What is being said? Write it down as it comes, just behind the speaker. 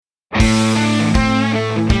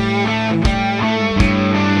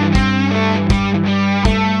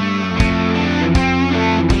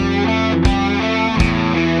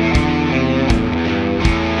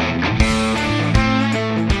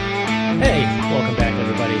Welcome back,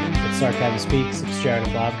 everybody. It's Sarcasm Speaks. It's Jared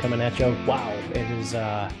and Bob coming at you. Wow, it is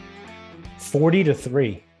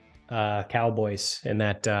 40-3 Cowboys in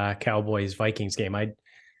that Cowboys-Vikings game. I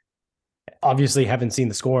obviously haven't seen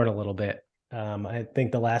the score in a little bit. I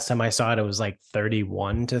think the last time I saw it was like 31-3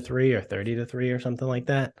 or 30-3 or something like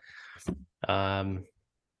that.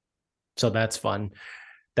 So that's fun.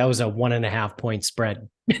 That was a 1.5 point spread.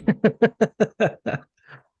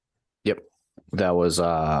 Yep. That was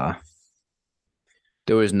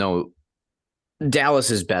there was no Dallas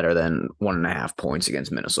is better than 1.5 points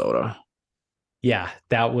against Minnesota. Yeah,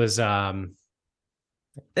 that was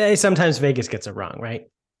sometimes Vegas gets it wrong, right?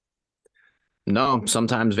 No,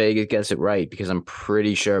 sometimes Vegas gets it right because I'm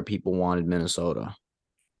pretty sure people wanted Minnesota.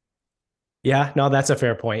 Yeah, no, that's a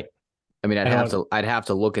fair point. I mean, I'd have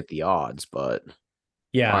to look at the odds, but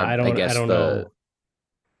yeah, I don't know.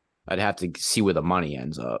 I'd have to see where the money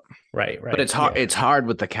ends up. Right. But it's hard. Yeah. It's hard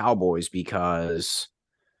with the Cowboys because,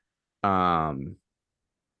 they're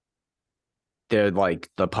like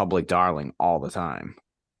the public darling all the time.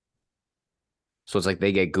 So it's like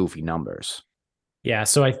they get goofy numbers. Yeah.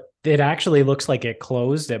 So it actually looks like it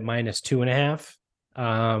closed at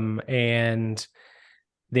 -2.5. And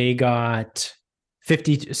they got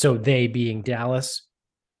 50. So they, being Dallas,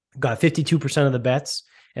 got 52% of the bets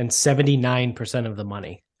and 79% of the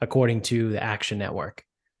money, according to the Action Network.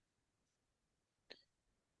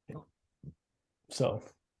 So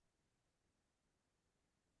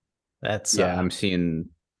that's I'm seeing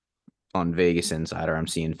on Vegas Insider, I'm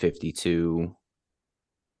seeing 52.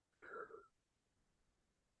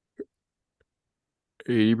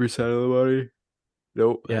 80% of the money.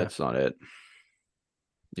 Nope, yeah. That's not it.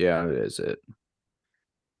 Yeah, it is it.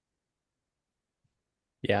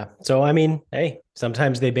 Yeah. So I mean, hey,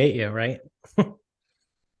 sometimes they bait you, right?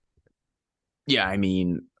 Yeah, I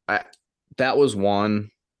mean, that was one.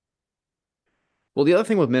 Well, the other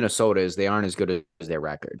thing with Minnesota is they aren't as good as their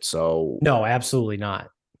record. So No, absolutely not.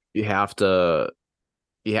 you have to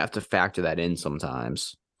factor that in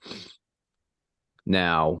sometimes.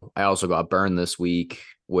 Now, I also got burned this week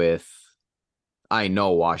with I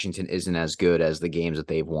know Washington isn't as good as the games that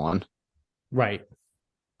they've won. Right.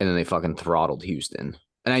 And then they fucking throttled Houston.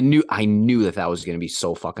 And I knew that was going to be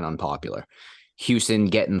so fucking unpopular. Houston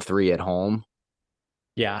getting 3 at home.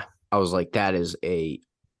 Yeah. I was like, that is a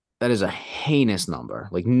heinous number.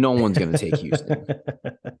 Like, no one's going to take Houston.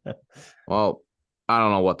 Well, I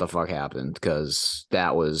don't know what the fuck happened because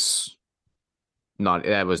that was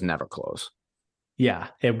never close. Yeah,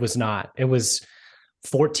 it was not. It was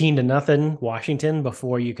 14-0 Washington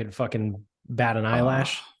before you could fucking bat an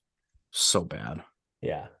eyelash. So bad.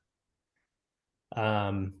 Yeah.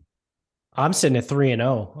 I'm sitting at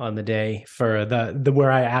 3-0 on the day for the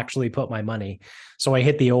where I actually put my money. So I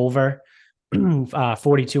hit the over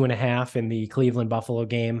 42.5 in the Cleveland Buffalo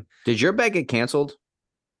game. Did your bet get canceled?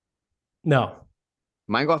 No.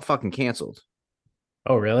 Mine got fucking canceled.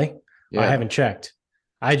 Oh, really? Yeah. I haven't checked.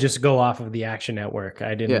 I just go off of the Action Network.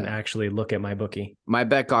 I didn't actually look at my bookie. My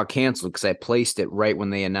bet got canceled because I placed it right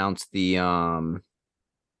when they announced the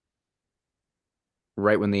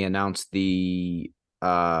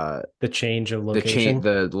change of location.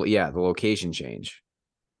 The location change.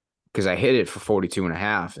 Because I hit it for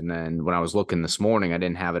 42.5, and then when I was looking this morning, I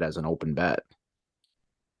didn't have it as an open bet.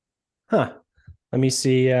 Huh. Let me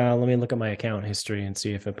see. Let me look at my account history and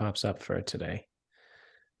see if it pops up for today.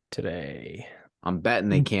 I'm betting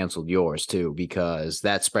they canceled yours too, because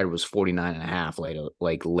that spread was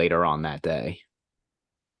 49.5 later on that day.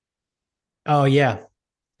 Oh yeah.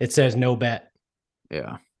 It says no bet.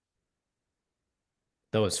 Yeah.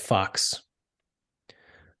 Those fucks.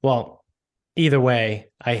 Well, either way,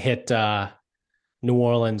 I hit New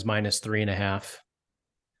Orleans -3.5.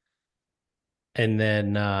 And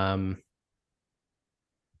then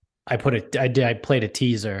I played a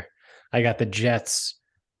teaser. I got the Jets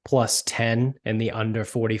 +10 and the under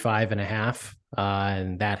 45.5.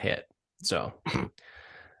 And that hit. So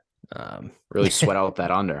really sweat out that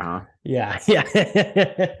under, huh? Yeah. Yeah.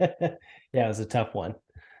 Yeah, it was a tough one.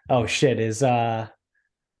 Oh shit. Is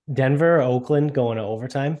Denver, Oakland going to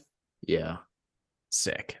overtime? Yeah.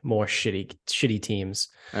 Sick. More shitty teams.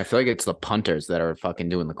 I feel like it's the punters that are fucking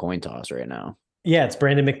doing the coin toss right now. Yeah, it's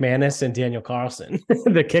Brandon McManus and Daniel Carlson,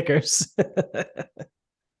 the kickers.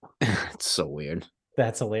 It's so weird.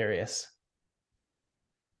 That's hilarious.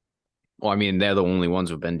 Well, I mean, they're the only ones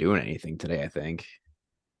who've been doing anything today, I think.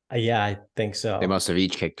 Yeah, I think so. They must have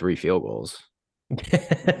each kicked 3 field goals.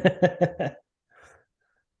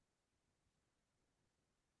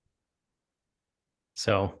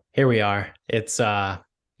 So here we are. It's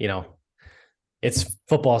it's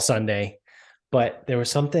football Sunday, but there was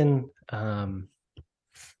something Um,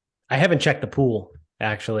 I haven't checked the pool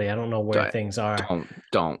actually. I don't know where things are.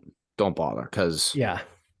 Don't bother because Yeah.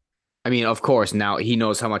 I mean, of course, now he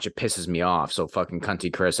knows how much it pisses me off. So fucking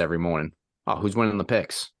cunty Chris every morning. Oh, who's winning the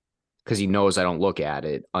picks? Because he knows I don't look at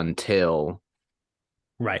it until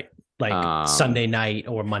right, like Sunday night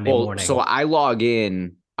or Monday morning. So I log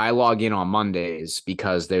in on Mondays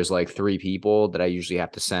because there's like 3 people that I usually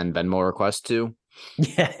have to send Venmo requests to.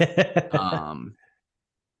 Yeah.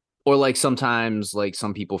 Or like sometimes like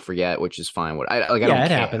some people forget, which is fine. I don't it care.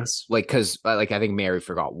 happens. Like because like I think Mary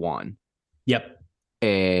forgot one. Yep.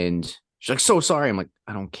 And she's like, so sorry. I'm like,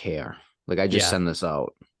 I don't care. Like I just send this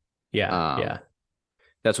out. Yeah.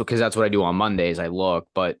 That's what I do on Mondays. I look,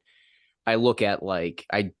 but I look at like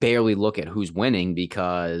I barely look at who's winning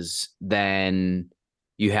because then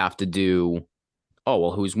you have to do, oh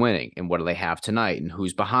well, who's winning and what do they have tonight and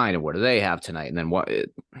who's behind and what do they have tonight and then what?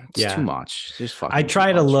 It's too much. It's just fucking. I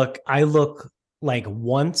try to look. I look like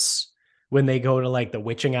once when they go to like the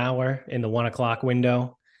witching hour in the 1 o'clock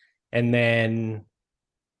window, and then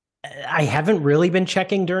I haven't really been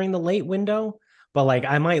checking during the late window, but like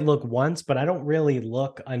I might look once, but I don't really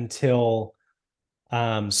look until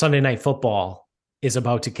Sunday Night Football is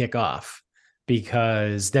about to kick off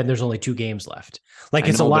because then there's only 2 games left. Like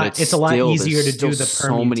it's a lot easier to do the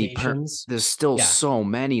permutations. There's still so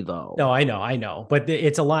many though. No, I know, but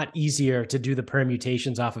it's a lot easier to do the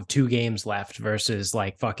permutations off of 2 games left versus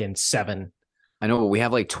like fucking 7. I know, but we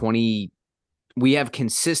have like 20. We have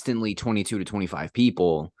consistently 22 to 25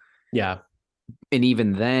 people. Yeah. And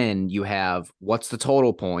even then you have what's the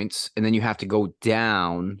total points, and then you have to go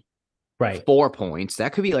down 4 points.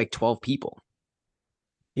 That could be like 12 people.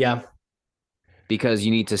 Yeah. Because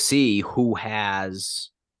you need to see who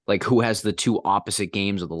has the 2 opposite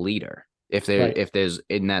games of the leader. If there's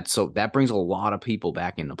in that, so that brings a lot of people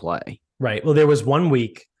back into play. Right. Well, there was 1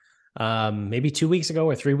 week, maybe 2 weeks ago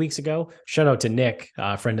or 3 weeks ago. Shout out to Nick,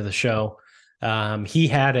 friend of the show. He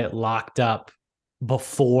had it locked up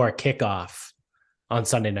before kickoff on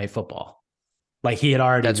Sunday Night Football. Like he had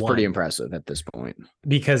already That's pretty impressive at this point.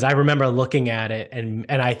 Because I remember looking at it and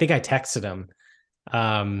I think I texted him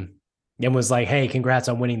and was like, hey, congrats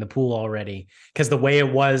on winning the pool already. Because the way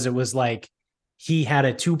it was like he had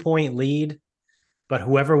a 2-point lead, but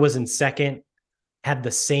whoever was in second had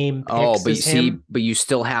the same picks as him. But you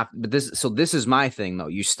still have, this is my thing though.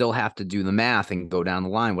 You still have to do the math and go down the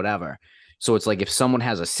line, whatever. So it's like if someone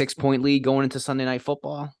has a 6-point lead going into Sunday Night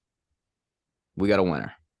Football, we got a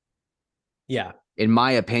winner. Yeah. In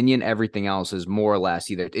my opinion, everything else is more or less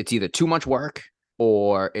either too much work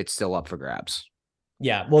or it's still up for grabs.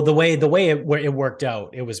 Yeah. Well, the way it worked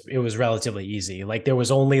out, it was relatively easy. Like there was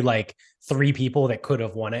only like 3 people that could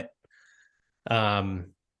have won it. And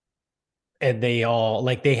they all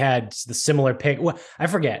like they had the similar pick. Well, I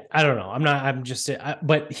forget. I don't know.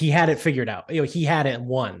 But he had it figured out. He had it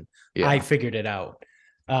won. Yeah. I figured it out.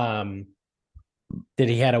 That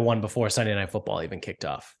he had a one before Sunday Night Football even kicked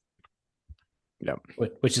off. Yep.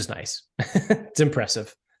 Which is nice. It's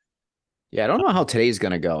impressive. Yeah, I don't know how today's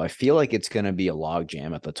going to go. I feel like it's going to be a log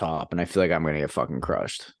jam at the top, and I feel like I'm going to get fucking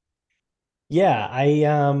crushed. Yeah,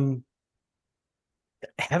 I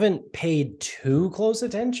haven't paid too close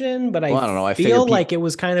attention, but I don't know. I feel like it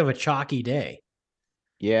was kind of a chalky day.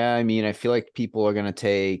 Yeah, I mean, I feel like people are going to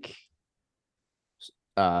take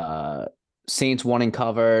Saints won and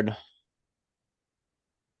covered.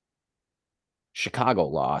 Chicago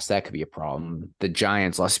lost. That could be a problem. The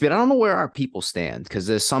Giants lost. But I don't know where our people stand because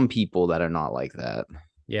there's some people that are not like that.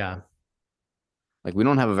 Yeah. Like we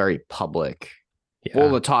don't have a very public. Yeah. Well,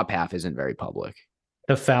 the top half isn't very public.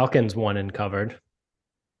 The Falcons won and covered.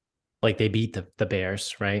 Like they beat the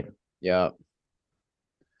Bears, right? Yeah.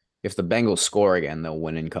 If the Bengals score again, they'll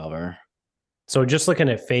win and cover. So just looking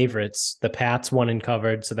at favorites, the Pats won and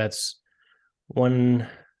covered. So that's one.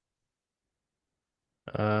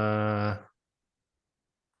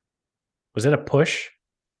 Was it a push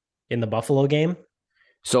in the Buffalo game?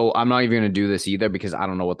 So I'm not even going to do this either because I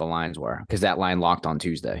don't know what the lines were because that line locked on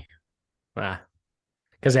Tuesday.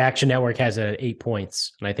 Because Action Network has 8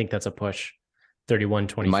 points, and I think that's a push.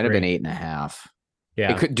 31-23. It might have been 8.5.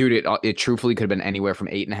 Yeah. It could, dude, it truthfully could have been anywhere from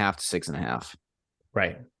 8.5 to 6.5.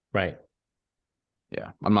 Right.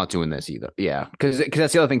 Yeah. I'm not doing this either. Yeah. Because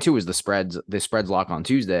that's the other thing too, is the spreads lock on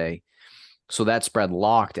Tuesday. So that spread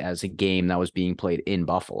locked as a game that was being played in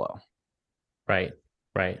Buffalo. Right.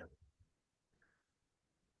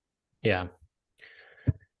 Yeah.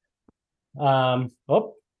 Well,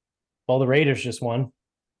 the Raiders just won.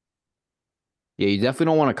 Yeah, you definitely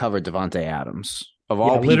don't want to cover Devontae Adams. Of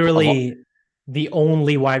all people, literally the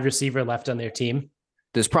only wide receiver left on their team.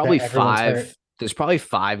 There's probably 5 there's probably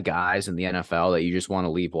 5 guys in the NFL that you just want to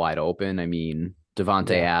leave wide open. I mean,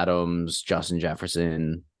 Devontae Yeah. Adams, Justin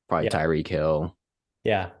Jefferson, probably Yeah. Tyreek Hill,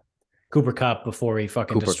 Yeah. Cooper Cup before he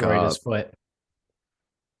fucking Cooper destroyed his Cup. foot.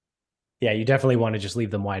 Yeah, you definitely want to just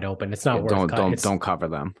leave them wide open. It's Yeah, not worth cut. It's don't cover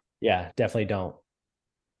them. yeah, definitely don't.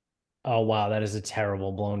 Oh wow, that is a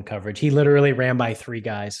terrible blown coverage. He literally ran by 3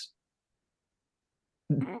 guys.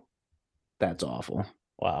 That's awful.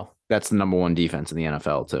 Wow. That's the number 1 defense in the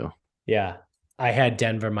NFL too. Yeah. I had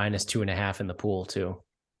Denver -2.5 in the pool too.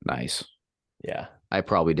 Nice. Yeah. I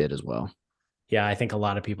probably did as well. Yeah, I think a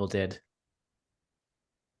lot of people did.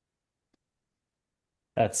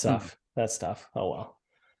 That's tough. That's tough. Oh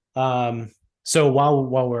well. So while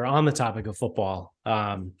we're on the topic of football,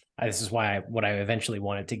 this is why what I eventually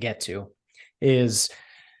wanted to get to is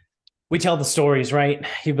we tell the stories, right?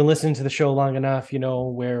 You've been listening to the show long enough, you know,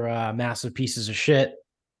 we're massive pieces of shit.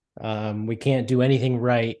 We can't do anything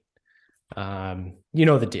right. You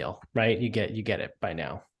know the deal, right? You get it by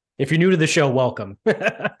now. If you're new to the show, welcome.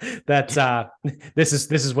 That's this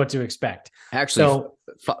is what to expect. Actually, So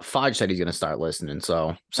Fudge said he's going to start listening.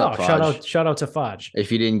 So, shout out to Fudge.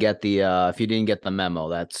 If you didn't get the memo,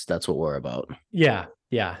 that's what we're about. Yeah.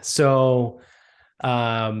 So,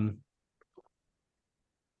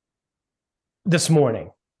 this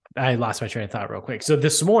morning, I lost my train of thought real quick. So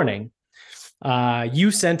this morning,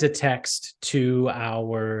 you sent a text to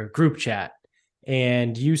our group chat,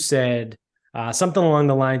 and you said something along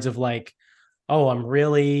the lines of like, "Oh, I'm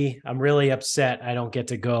really upset I don't get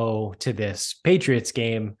to go to this Patriots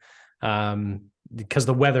game because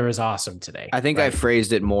the weather is awesome today." I think right? I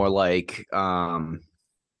phrased it more like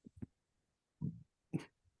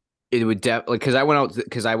it would definitely because I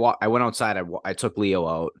went outside. I took Leo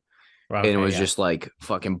out. Okay, and it was just like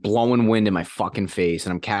fucking blowing wind in my fucking face,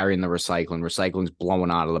 and I'm carrying the recycling. Recycling's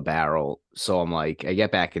blowing out of the barrel. So I'm like, I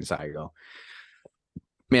get back inside, I go,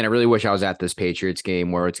 man, I really wish I was at this Patriots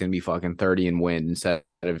game where it's gonna be fucking 30 and wind instead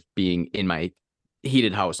of being in my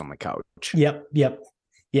heated house on the couch. Yep.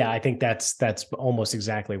 Yeah, I think that's almost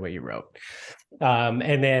exactly what you wrote.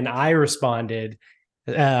 And then I responded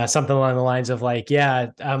something along the lines of like, yeah,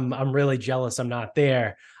 I'm really jealous I'm not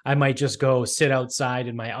there. I might just go sit outside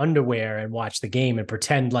in my underwear and watch the game and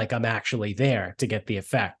pretend like I'm actually there to get the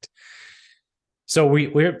effect. So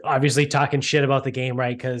we're obviously talking shit about the game,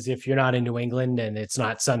 right? Because if you're not in New England and it's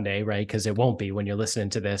not Sunday, right? Because it won't be when you're listening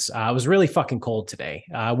to this. It was really fucking cold today.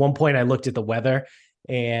 At one point I looked at the weather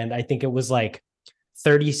and I think it was like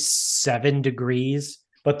 37 degrees,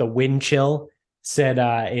 but the wind chill said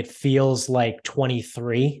it feels like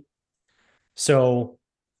 23. So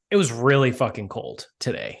it was really fucking cold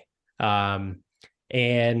today. And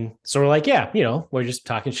so we're like, yeah, you know, we're just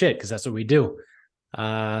talking shit because that's what we do.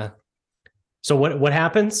 So what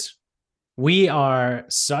happens? We are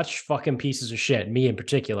such fucking pieces of shit, me in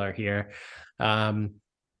particular here. When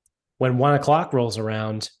 1:00 rolls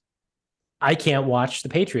around, I can't watch the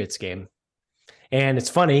Patriots game. And it's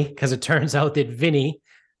funny because it turns out that Vinny,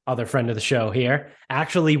 other friend of the show here,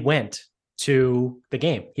 actually went to the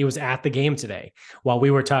game. He was at the game today while we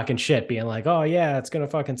were talking shit, being like, oh, yeah, it's going to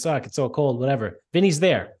fucking suck. It's so cold, whatever. Vinny's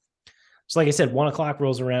there. So like I said, 1:00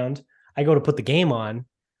 rolls around. I go to put the game on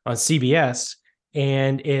CBS,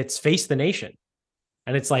 and it's Face the Nation.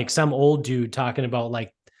 And it's like some old dude talking about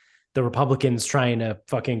like the Republicans trying to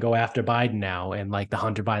fucking go after Biden now and like the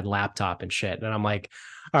Hunter Biden laptop and shit. And I'm like,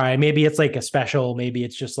 all right, maybe it's like a special. Maybe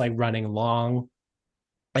it's just like running long.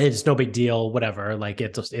 It's no big deal, whatever. Like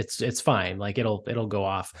it's fine. Like it'll go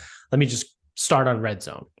off. Let me just start on Red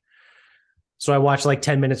Zone. So I watched like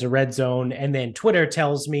 10 minutes of Red Zone, and then Twitter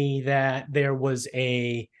tells me that there was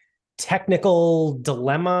a technical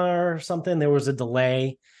dilemma or something. There was a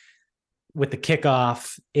delay with the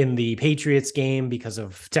kickoff in the Patriots game because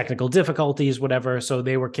of technical difficulties, whatever. So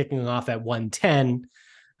they were kicking off at 1:10,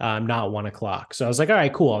 not 1:00. So I was like, all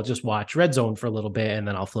right, cool. I'll just watch Red Zone for a little bit and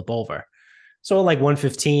then I'll flip over. So like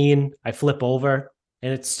 1:15, I flip over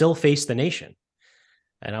and it's still Face the Nation.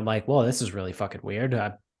 And I'm like, well, this is really fucking weird.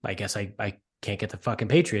 I guess I can't get the fucking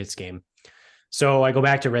Patriots game. So I go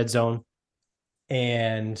back to Red Zone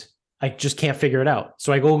and I just can't figure it out.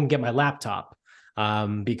 So I go and get my laptop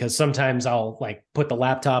because sometimes I'll like put the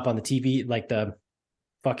laptop on the TV, like the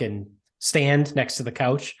fucking stand next to the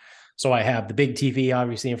couch. So I have the big TV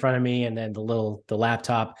obviously in front of me and then the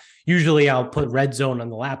laptop. Usually I'll put Red Zone on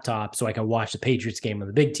the laptop so I can watch the Patriots game on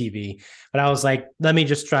the big TV. But I was like, let me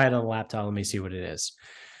just try it on the laptop. Let me see what it is.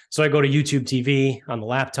 So I go to YouTube TV on the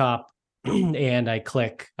laptop and I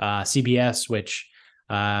click CBS, which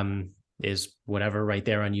is whatever right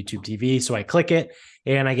there on YouTube TV. So I click it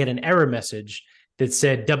and I get an error message that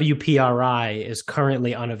said WPRI is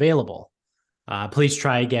currently unavailable. Please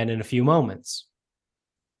try again in a few moments.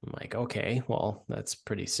 I'm like, okay, well, that's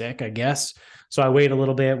pretty sick, I guess. So I wait a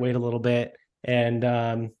little bit, and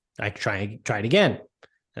I tried again.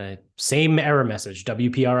 Same error message,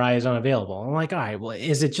 WPRI is unavailable. I'm like, all right, well,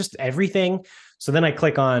 is it just everything? So then I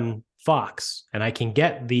click on Fox, and I can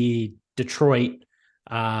get the Detroit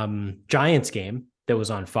Giants game that was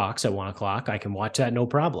on Fox at 1:00. I can watch that no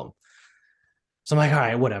problem. So I'm like, all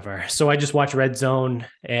right, whatever. So I just watch Red Zone,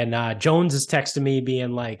 and Jones is texting me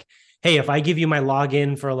being like, hey, if I give you my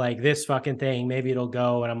login for like this fucking thing, maybe it'll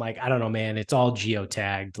go. And I'm like, I don't know, man. It's all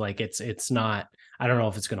geotagged. Like it's not, I don't know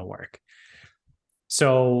if it's going to work.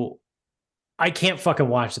 So I can't fucking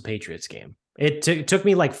watch the Patriots game. It took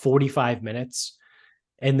me like 45 minutes.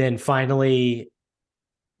 And then finally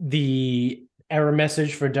the error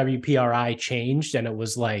message for WPRI changed. And it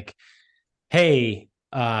was like, hey,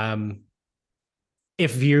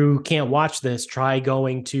 if you can't watch this, try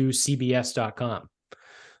going to CBS.com.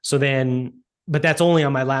 So then, but that's only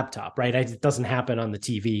on my laptop, right? It doesn't happen on the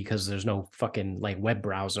TV because there's no fucking like web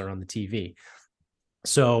browser on the TV.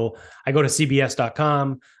 So I go to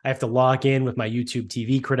CBS.com. I have to log in with my YouTube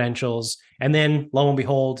TV credentials. And then lo and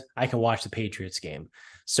behold, I can watch the Patriots game.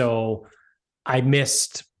 So I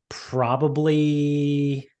missed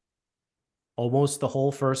probably almost the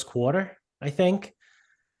whole first quarter, I think.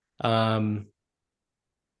 But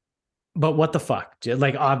what the fuck?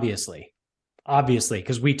 Like, obviously,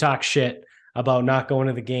 because we talk shit about not going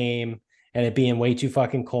to the game and it being way too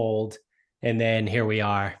fucking cold. And then here we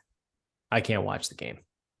are. I can't watch the game.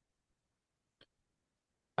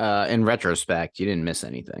 In retrospect, you didn't miss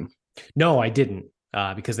anything. No, I didn't,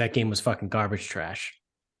 because that game was fucking garbage trash.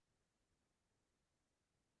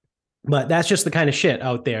 But that's just the kind of shit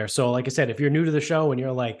out there. So, like I said, if you're new to the show and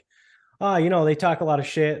you're like, oh, they talk a lot of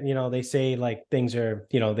shit, they say like things are,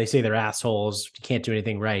 they say they're assholes, you can't do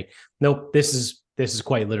anything right. Nope, this is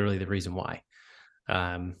quite literally the reason why.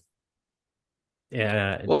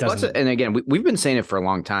 Yeah, well, and again, we've been saying it for a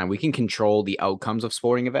long time. We can control the outcomes of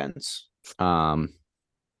sporting events.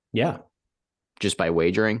 Yeah. Just by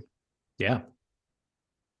wagering. Yeah.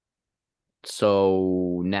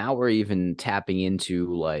 So now we're even tapping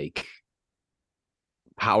into like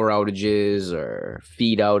power outages or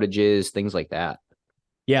feed outages, things like that.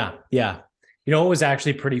 Yeah. Yeah. It was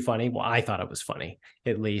actually pretty funny. Well, I thought it was funny,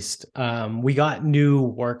 at least. We got new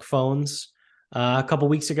work phones a couple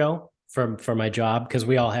weeks ago for my job, because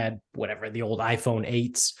we all had the old iPhone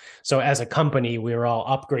 8s. So as a company, we were all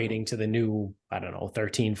upgrading to the new, I don't know,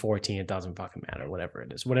 13, 14. It doesn't fucking matter, whatever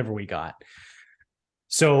it is, whatever we got.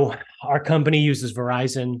 So our company uses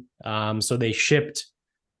Verizon. So they shipped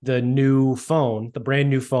the brand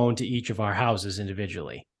new phone to each of our houses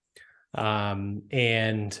individually.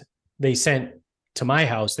 And they sent to my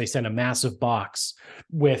house, they sent a massive box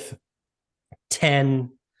with 10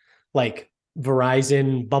 like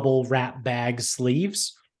Verizon bubble wrap bag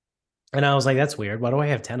sleeves. And I was like, that's weird. Why do I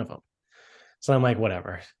have 10 of them? So I'm like,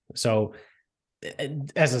 whatever. So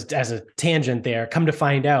as a tangent there, come to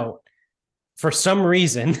find out, for some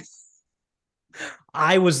reason,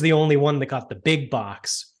 I was the only one that got the big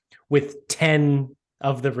box with 10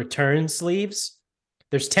 of the return sleeves.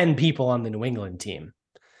 There's 10 people on the New England team.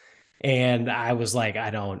 And I was like, I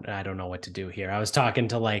don't know what to do here. I was talking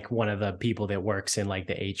to like one of the people that works in like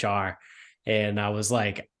the HR, and I was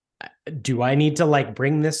like, do I need to like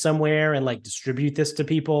bring this somewhere and like distribute this to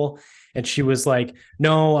people? And she was like,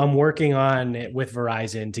 no, I'm working on it with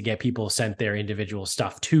Verizon to get people sent their individual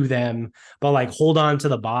stuff to them. But like, hold on to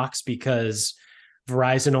the box, because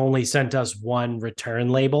Verizon only sent us one return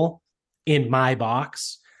label in my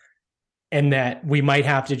box, and that we might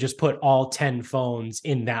have to just put all 10 phones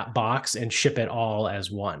in that box and ship it all as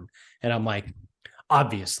one. And I'm like,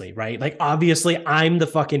 obviously, right? Like, obviously, I'm the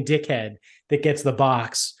fucking dickhead that gets the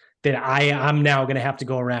box that I'm now going to have to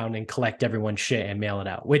go around and collect everyone's shit and mail it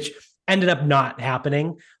out, which ended up not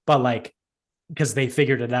happening, but like, because they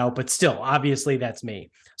figured it out. But still, obviously, that's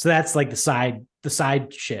me. So that's like the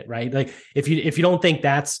side shit, right? Like, if you don't think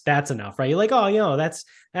that's enough, right? You're like, oh,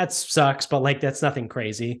 that sucks, but like, that's nothing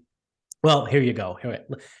crazy. Well, here you go.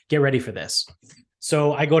 Get ready for this.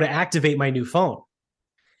 So I go to activate my new phone,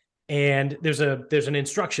 and there's an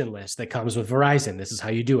instruction list that comes with Verizon. This is how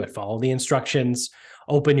you do it. Follow the instructions.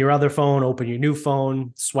 Open your other phone. Open your new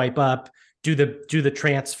phone. Swipe up. Do the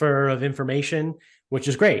transfer of information, which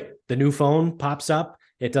is great. The new phone pops up.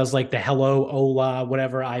 It does like the hello, hola,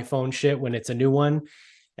 whatever iPhone shit when it's a new one,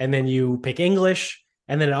 and then you pick English,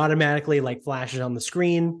 and then it automatically like flashes on the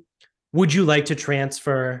screen. Would you like to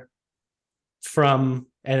transfer from,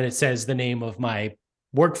 and it says the name of my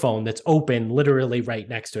work phone that's open literally right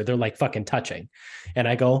next to it. They're like fucking touching. And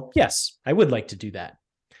I go, yes, I would like to do that.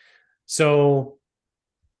 So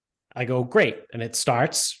I go, great. And it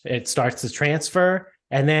starts the transfer.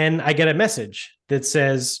 And then I get a message that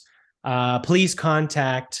says, please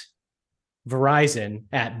contact Verizon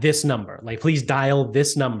at this number. Like, please dial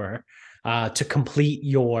this number to complete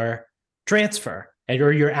your transfer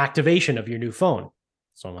or your activation of your new phone.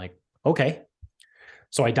 So I'm like, okay.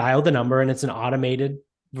 So I dial the number, and it's an automated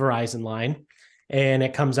Verizon line. And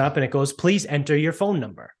it comes up and it goes, please enter your phone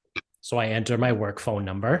number. So I enter my work phone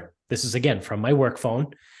number. This is, again, from my work phone.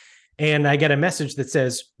 And I get a message that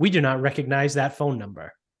says, we do not recognize that phone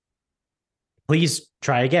number. Please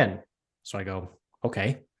try again. So I go,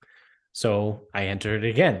 okay. So I enter it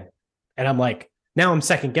again. And I'm like, now I'm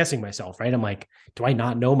second guessing myself, right? I'm like, do I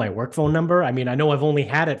not know my work phone number? I mean, I know I've only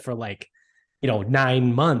had it for like,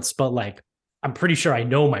 9 months, but like, I'm pretty sure I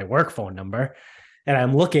know my work phone number. And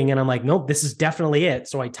I'm looking and I'm like, nope, this is definitely it.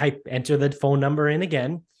 So I enter the phone number in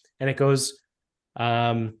again, and it goes,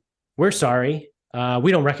 we're sorry.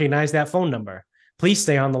 We don't recognize that phone number. Please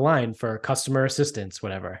stay on the line for customer assistance,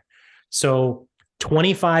 whatever. So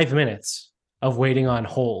 25 minutes of waiting on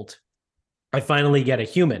hold. I finally get a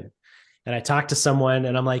human, and I talk to someone,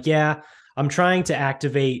 and I'm like, yeah, I'm trying to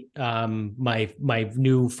activate my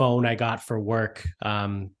new phone I got for work.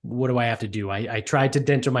 What do I have to do? I tried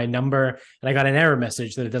to enter my number, and I got an error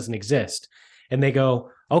message that it doesn't exist. And they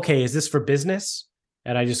go, okay, is this for business?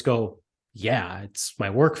 And I just go, yeah, it's my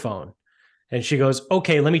work phone. And she goes,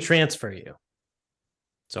 okay, let me transfer you.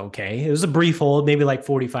 It's okay. It was a brief hold, maybe like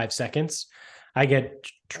 45 seconds. I get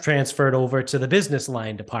transferred over to the business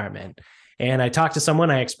line department. And I talk to someone,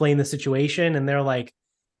 I explain the situation, and they're like,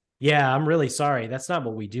 yeah, I'm really sorry. That's not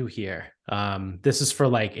what we do here. This is for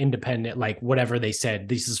like independent, like whatever they said.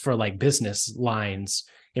 This is for like business lines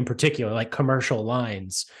in particular, like commercial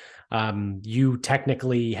lines. You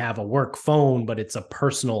technically have a work phone, but it's a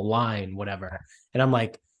personal line, whatever. And I'm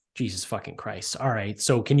like, Jesus fucking Christ. All right.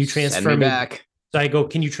 So can you transfer Send me back? So I go,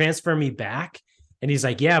 can you transfer me back? And he's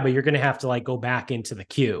like, yeah, but you're going to have to like go back into the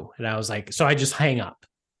queue. And I was like, so I just hang up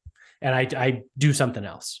and I do something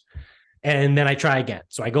else. And then I try again.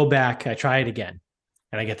 So I go back, I try it again,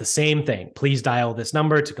 and I get the same thing. Please dial this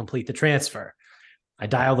number to complete the transfer. I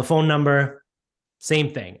dial the phone number,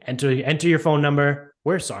 same thing. Enter your phone number.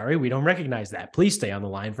 We're sorry, we don't recognize that. Please stay on the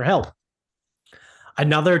line for help.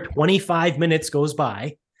 Another 25 minutes goes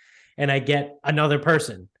by, and I get another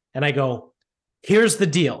person, and I go, here's the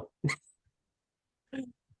deal.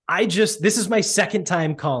 This is my second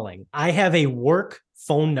time calling. I have a work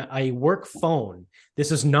phone.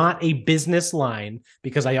 This is not a business line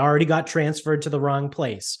because I already got transferred to the wrong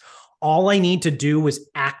place. All I need to do is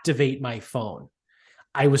activate my phone.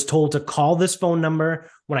 I was told to call this phone number.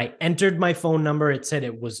 When I entered my phone number, it said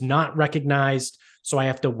it was not recognized, so I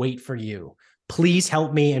have to wait for you. Please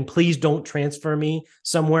help me, and please don't transfer me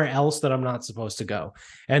somewhere else that I'm not supposed to go.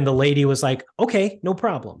 And the lady was like, okay, no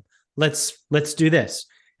problem. Let's do this.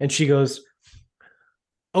 And she goes,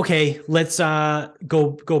 okay, let's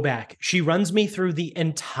go back. She runs me through the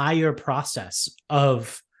entire process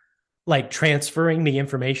of like transferring the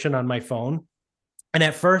information on my phone. And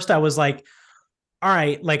at first I was like, all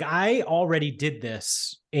right, like I already did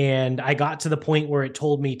this and I got to the point where it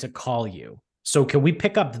told me to call you. So can we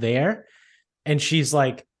pick up there? And she's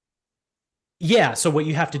like, yeah, so what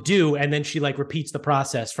you have to do, and then she like repeats the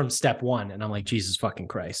process from step one. And I'm like, Jesus fucking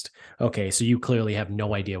Christ. Okay, so you clearly have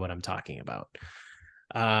no idea what I'm talking about.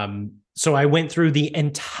 So I went through the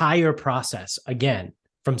entire process again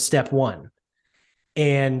from step one.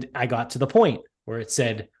 And I got to the point where it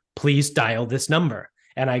said, please dial this number.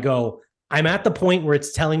 And I go, I'm at the point where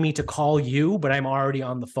it's telling me to call you, but I'm already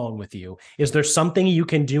on the phone with you. Is there something you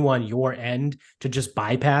can do on your end to just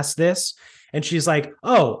bypass this? And she's like,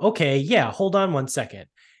 oh, okay, yeah, hold on 1 second.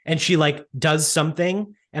 And she like does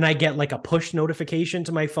something, and I get like a push notification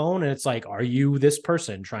to my phone, and it's like, are you this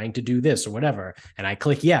person trying to do this or whatever? And I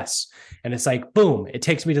click yes. And it's like, boom, it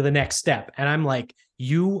takes me to the next step. And I'm like,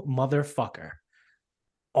 you motherfucker.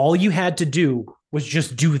 All you had to do was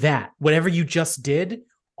just do that. Whatever you just did,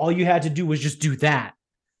 all you had to do was just do that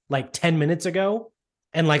like 10 minutes ago.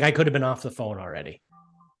 And like, I could have been off the phone already.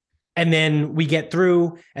 And then we get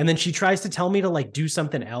through, and then she tries to tell me to like do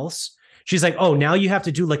something else. She's like, oh, now you have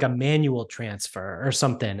to do like a manual transfer or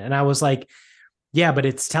something. And I was like, yeah, but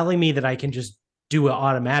it's telling me that I can just do an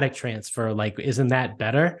automatic transfer. Like, isn't that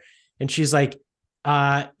better? And she's like,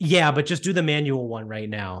 yeah, but just do the manual one right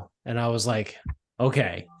now. And I was like,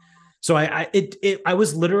 okay. So I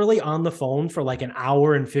was literally on the phone for like an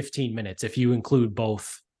hour and 15 minutes, if you include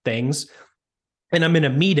both things. And I'm in a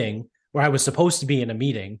meeting where I was supposed to be in a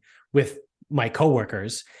meeting with my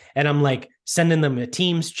coworkers, and I'm like sending them a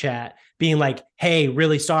Teams chat being like, hey,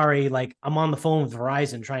 really sorry, like I'm on the phone with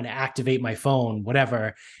Verizon trying to activate my phone,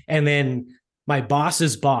 whatever. And then my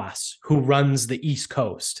boss's boss, who runs the East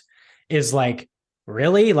Coast, is like,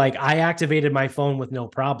 really? Like I activated my phone with no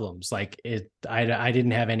problems. Like I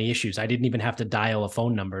didn't have any issues. I didn't even have to dial a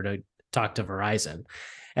phone number to talk to Verizon.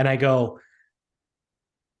 And I go,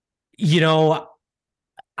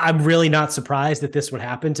 I'm really not surprised that this would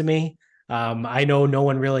happen to me. I know no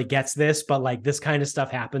one really gets this, but like this kind of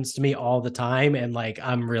stuff happens to me all the time. And like,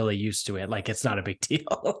 I'm really used to it. Like, it's not a big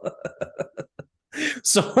deal.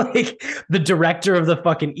 So like the director of the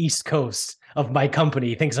fucking East Coast of my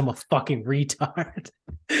company thinks I'm a fucking retard.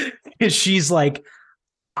 Because she's like,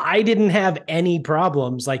 I didn't have any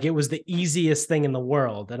problems. Like it was the easiest thing in the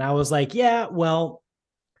world. And I was like, yeah, well,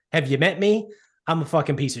 have you met me? I'm a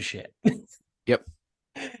fucking piece of shit. Yep.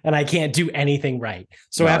 And I can't do anything right.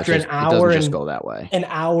 So No, after it doesn't just go that way. An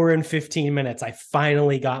hour and 15 minutes, I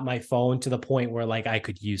finally got my phone to the point where like I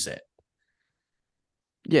could use it.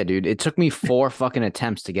 Yeah, dude. It took me 4 fucking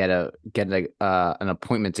attempts to get an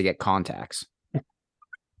appointment to get contacts.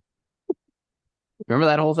 Remember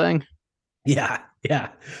that whole thing? Yeah.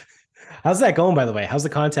 How's that going, by the way? How's the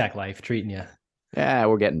contact life treating you? Yeah,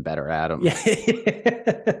 we're getting better at them. Yeah.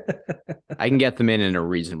 I can get them in a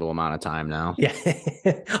reasonable amount of time now. Yeah.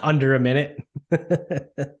 Under a minute.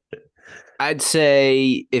 I'd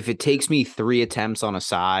say if it takes me 3 attempts on a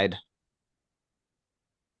side,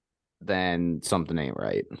 then something ain't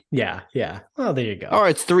right. Yeah. Well, there you go. Or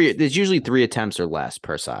it's 3. There's usually 3 attempts or less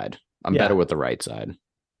per side. I'm better with the right side.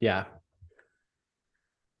 Yeah.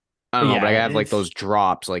 I don't know, but I have like those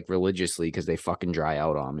drops like religiously because they fucking dry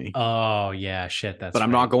out on me. Oh yeah, shit. But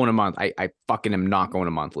I'm not going a month. I fucking am not going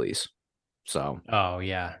to monthlies. So. Oh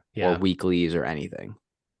yeah. Or weeklies or anything.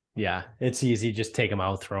 Yeah, it's easy. Just take them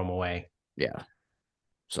out, throw them away. Yeah.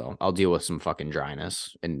 So I'll deal with some fucking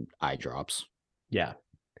dryness and eye drops. Yeah.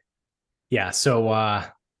 So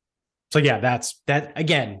yeah, that's that.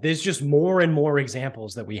 Again, there's just more and more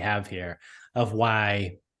examples that we have here of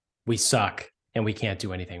why we suck and we can't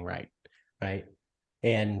do anything right.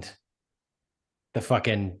 And the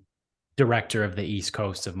fucking director of the East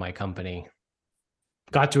Coast of my company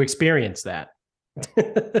got to experience that.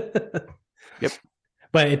 Yep.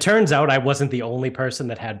 But it turns out I wasn't the only person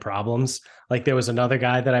that had problems. Like there was another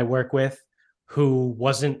guy that I work with who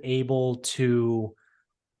wasn't able to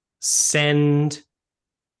send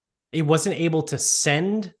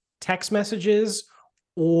text messages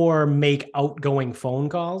or make outgoing phone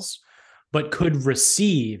calls, but could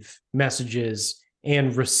receive messages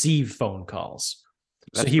and receive phone calls.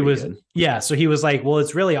 That's so he was good. Yeah. So he was like, well,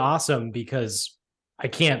 it's really awesome because I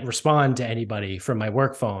can't respond to anybody from my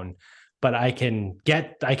work phone, but I can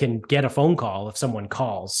get a phone call if someone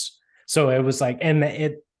calls. So it was like, and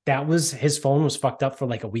his phone was fucked up for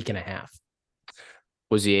like a week and a half.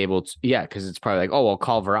 Was he able to? Yeah, because it's probably like, oh, well,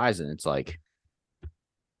 call Verizon. It's like,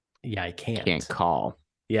 yeah, I can't call.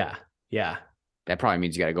 Yeah. That probably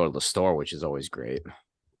means you got to go to the store, which is always great.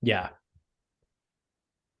 Yeah.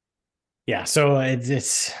 So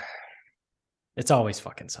it's always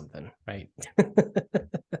fucking something, right?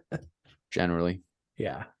 Generally.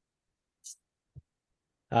 Yeah.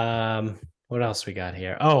 What else we got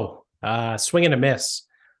here? Oh, swing and a miss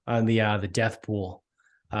on the death pool.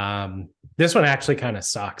 This one actually kind of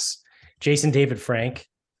sucks. Jason David Frank,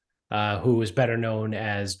 who is better known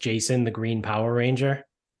as Jason, the Green Power Ranger.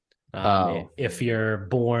 If you're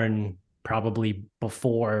born probably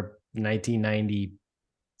before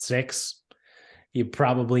 1996, you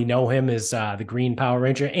probably know him as the Green Power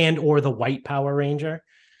Ranger and or the White Power Ranger.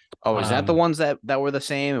 Oh, is that the ones that were the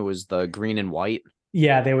same? It was the green and white?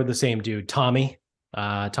 Yeah, they were the same dude. Tommy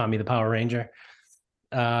the Power Ranger.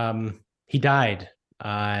 He died.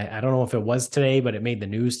 I don't know if it was today, but it made the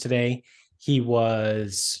news today. He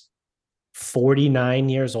was 49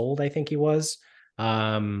 years old, I think he was.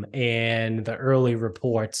 And the early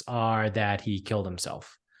reports are that he killed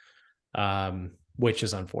himself, which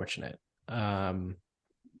is unfortunate.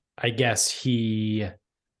 I guess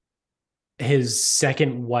his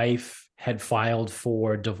second wife had filed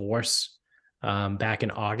for divorce back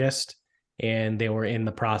in August, and they were in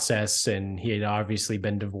the process, and he had obviously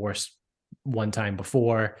been divorced one time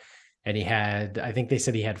before, and I think they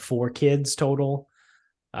said he had 4 kids total.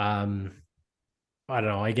 I don't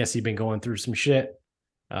know. I guess he'd been going through some shit,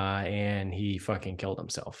 and he fucking killed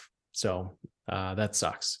himself. So that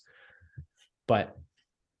sucks. But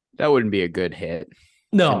that wouldn't be a good hit.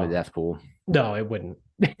 No, in the death pool. No, it wouldn't.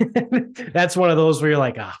 That's one of those where you're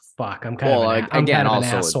like, ah, fuck, I'm kind Well, of I'm again, kind of an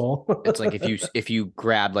also asshole. it's like if you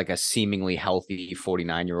grab like a seemingly healthy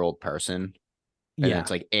 49-year-old person and Yeah,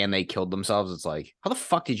 it's like and they killed themselves, it's like, how the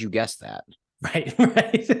fuck did you guess that? right,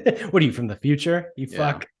 right. What are you from the future? You Yeah.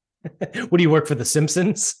 fuck. What do you work for the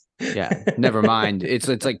Simpsons? Yeah. Never mind. It's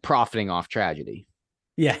like profiting off tragedy.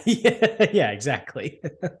 Yeah, yeah, yeah, exactly.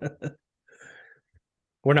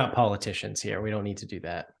 We're not politicians here. We don't need to do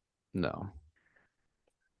that. No.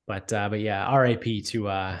 But yeah, R.I.P.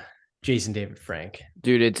 to Jason David Frank.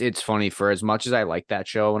 Dude, it's funny. For as much as I liked that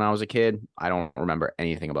show when I was a kid, I don't remember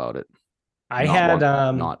anything about it. I had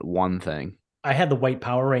Not one thing. I had the White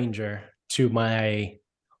Power Ranger to my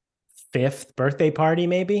 5th birthday party,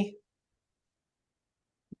 maybe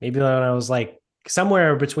when I was like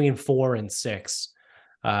somewhere between 4 and 6.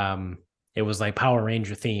 It was like Power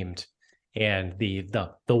Ranger themed, and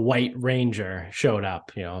the White Ranger showed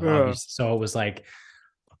up. Obviously. So it was like,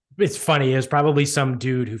 it's funny. It was probably some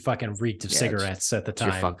dude who fucking reeked of cigarettes at the It's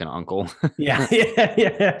your time. fucking uncle. Yeah, yeah,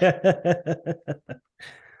 yeah.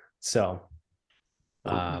 So,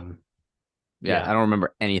 yeah, I don't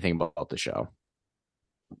remember anything about the show.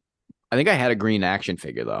 I think I had a green action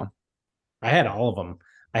figure though. I had all of them.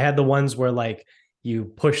 I had the ones where like you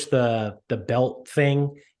push the belt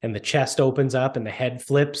thing and the chest opens up and the head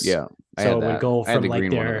flips. Yeah, so it would go from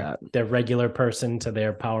like their regular person to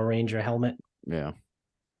their Power Ranger helmet. Yeah.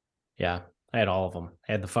 Yeah, I had all of them.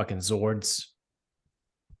 I had the fucking Zords,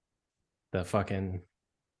 the fucking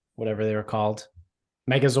whatever they were called,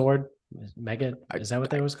 Megazord. Is that what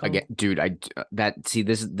they was called? Again, dude, this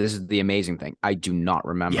is the amazing thing. I do not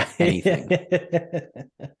remember anything.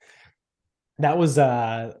 That was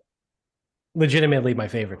legitimately my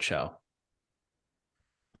favorite show.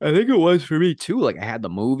 I think it was for me too. Like I had the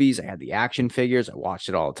movies, I had the action figures, I watched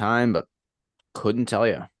it all the time, but couldn't tell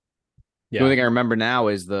you. Yeah. The only thing I remember now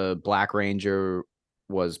is the Black Ranger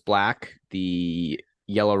was black, the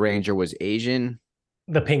Yellow Ranger was Asian,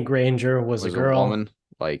 the Pink Ranger was a girl. A woman.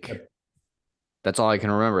 Like that's all I can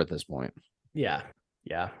remember at this point. Yeah.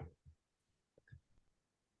 Yeah.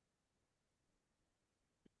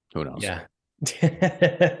 Who knows? Yeah.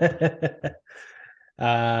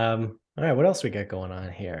 All right, what else we got going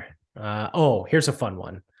on here? Here's a fun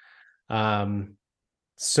one.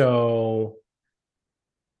 So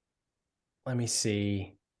let me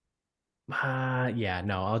see. Yeah,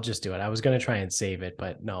 no, I'll just do it. I was gonna try and save it,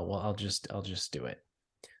 but no, well, I'll just do it.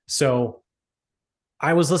 So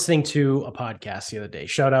I was listening to a podcast the other day.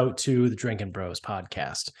 Shout out to the Drinking Bros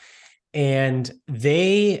podcast. And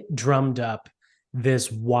they drummed up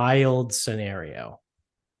this wild scenario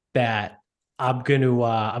that I'm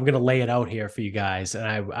gonna lay it out here for you guys,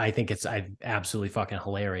 and I think it's absolutely fucking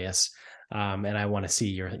hilarious, and I want to see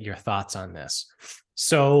your thoughts on this.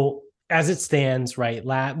 So as it stands, right?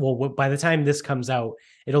 By the time this comes out,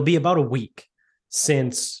 it'll be about a week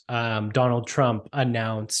since Donald Trump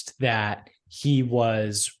announced that he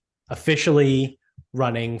was officially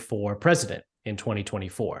running for president in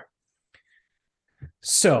 2024.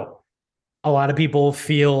 So a lot of people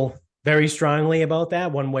feel very strongly about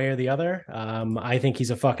that one way or the other. I think he's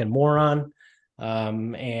a fucking moron,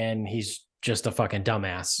 and he's just a fucking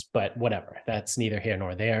dumbass, but whatever. That's neither here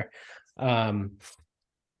nor there.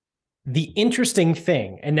 The interesting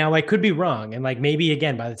thing, and now I could be wrong, and like maybe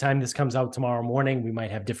again, by the time this comes out tomorrow morning, we might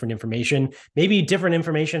have different information. Maybe different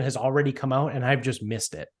information has already come out and I've just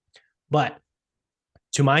missed it. But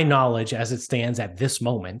to my knowledge, as it stands at this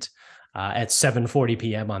moment, at 7:40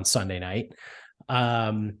 p.m. on Sunday night,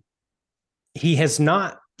 he has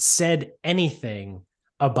not said anything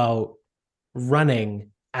about running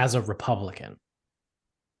as a Republican.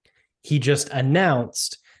 He just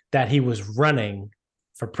announced that he was running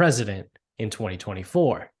for president in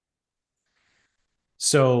 2024.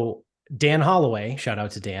 So Dan Holloway, shout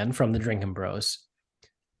out to Dan from the Drinking Bros,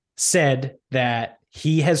 said that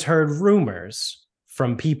he has heard rumors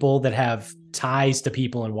from people that have ties to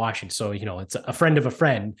people in Washington. So, it's a friend of a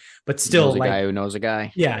friend, but still a guy who knows a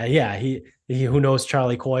guy. Yeah. Yeah. He who knows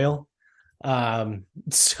Charlie Coyle.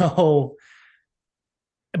 So,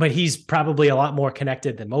 but he's probably a lot more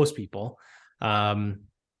connected than most people.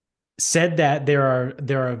 Said that there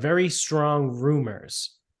are very strong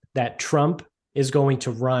rumors that Trump is going to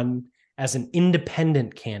run as an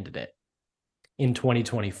independent candidate in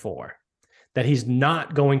 2024, that he's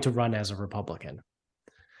not going to run as a Republican.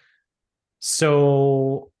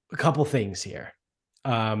 So a couple things here.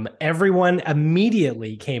 Everyone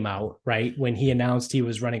immediately came out, right, when he announced he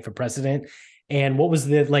was running for president. And what was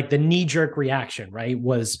the knee-jerk reaction, right,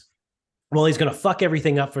 was, well, he's going to fuck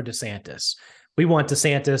everything up for DeSantis. We want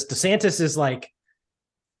DeSantis. DeSantis is like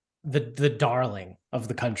the darling of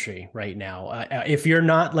the country right now. If you're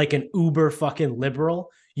not like an uber fucking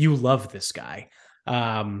liberal, you love this guy.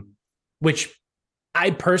 Which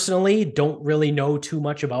I personally don't really know too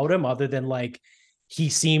much about him other than like he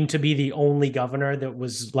seemed to be the only governor that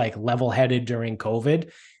was like level-headed during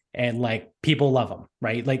COVID, and like people love him,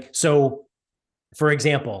 right? Like, so for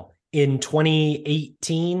example, in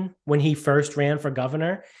 2018, when he first ran for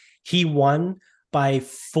governor, he won by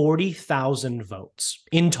 40,000 votes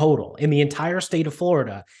in total. In the entire state of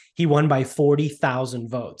Florida, he won by 40,000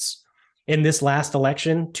 votes. In this last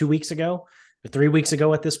election 2 weeks ago, or 3 weeks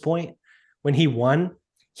ago at this point, when he won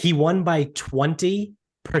by 20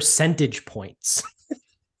 percentage points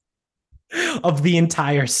of the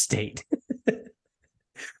entire state.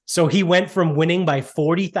 So he went from winning by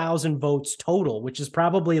 40,000 votes total, which is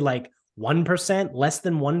probably like 1%, less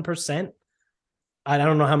than 1%. I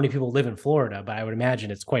don't know how many people live in Florida, but I would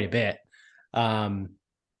imagine it's quite a bit. And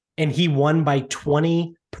he won by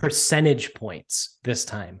 20 percentage points this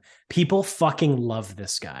time. People fucking love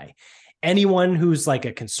this guy. Anyone who's like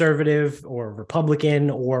a conservative or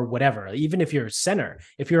Republican or whatever, even if you're a center,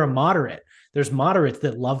 if you're a moderate, there's moderates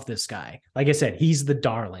that love this guy. Like I said, he's the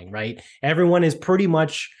darling, right? Everyone is pretty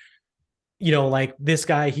much, like this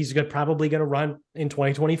guy, he's probably going to run in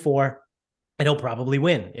 2024 and he'll probably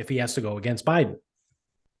win if he has to go against Biden.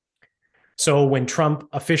 So when Trump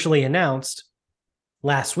officially announced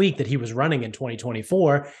last week that he was running in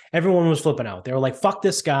 2024, everyone was flipping out. They were like, fuck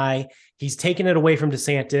this guy. He's taking it away from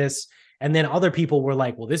DeSantis. And then other people were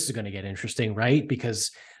like, well, this is going to get interesting, right?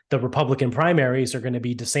 Because the Republican primaries are going to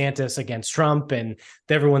be DeSantis against Trump, and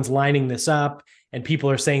everyone's lining this up. And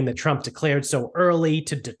people are saying that Trump declared so early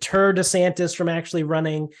to deter DeSantis from actually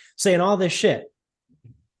running, saying all this shit.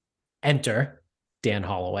 Enter Dan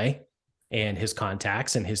Holloway and his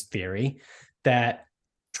contacts and his theory that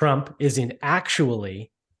Trump isn't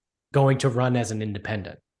actually going to run as an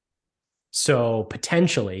independent. So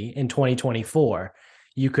potentially in 2024,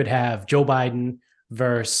 you could have Joe Biden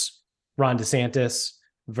versus Ron DeSantis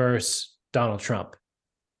versus Donald Trump.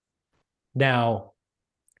 Now,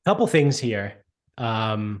 a couple things here.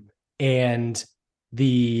 And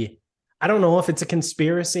I don't know if it's a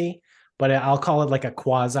conspiracy, but I'll call it like a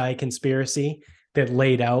quasi conspiracy that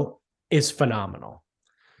laid out is phenomenal.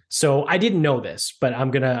 So I didn't know this, but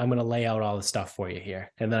I'm gonna lay out all the stuff for you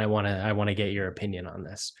here, and then I want to get your opinion on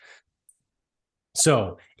this.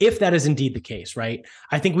 So if that is indeed the case, right,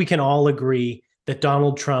 I think we can all agree that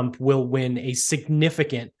Donald Trump will win a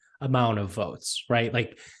significant amount of votes, right?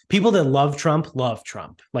 Like people that love Trump.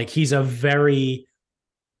 Like he's a very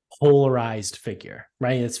polarized figure,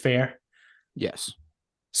 right? It's fair. Yes.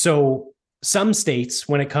 So some states,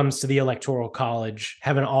 when it comes to the Electoral College,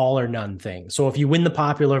 have an all or none thing. So if you win the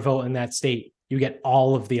popular vote in that state, you get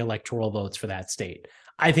all of the electoral votes for that state.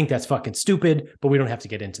 I think that's fucking stupid, but we don't have to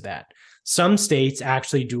get into that. Some states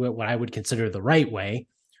actually do it what I would consider the right way.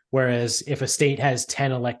 Whereas if a state has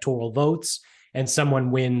 10 electoral votes and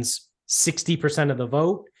someone wins 60% of the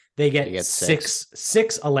vote, they get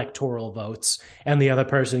six electoral votes, and the other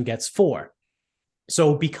person gets 4.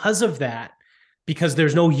 So because of that, because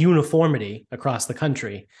there's no uniformity across the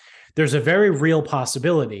country, there's a very real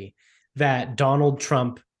possibility that Donald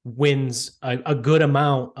Trump wins a good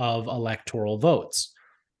amount of electoral votes.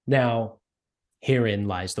 Now, herein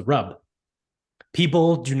lies the rub.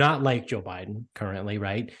 People do not like Joe Biden currently,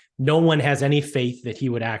 right? No one has any faith that he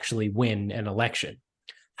would actually win an election.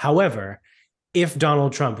 However, if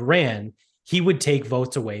Donald Trump ran, he would take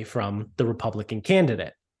votes away from the Republican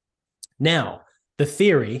candidate. Now, the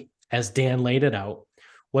theory, as Dan laid it out,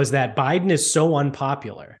 was that Biden is so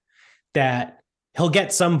unpopular that he'll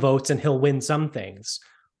get some votes and he'll win some things.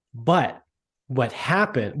 But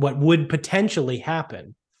what would potentially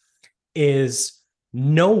happen is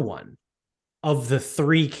no one of the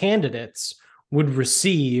 3 candidates would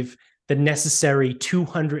receive the necessary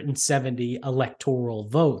 270 electoral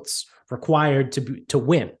votes required to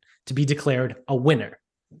win, to be declared a winner.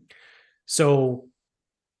 So,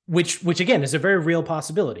 which again is a very real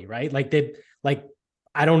possibility, right?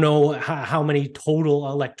 I don't know how many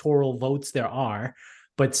total electoral votes there are,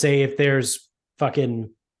 but say if there's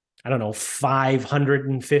fucking, I don't know,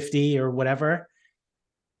 550 or whatever,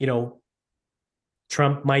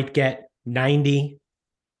 Trump might get 90.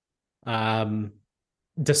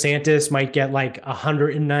 DeSantis might get like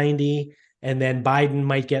 190, and then Biden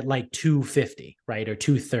might get like 250, right? Or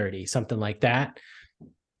 230, something like that.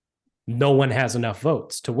 No one has enough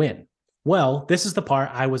votes to win. Well, this is the part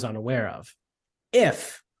I was unaware of.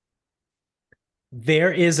 If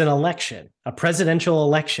there is an election, a presidential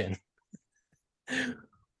election,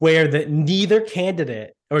 where neither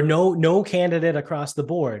candidate or no candidate across the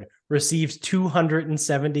board receives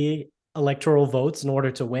 270 electoral votes in order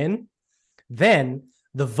to win, then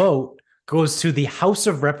the vote goes to the House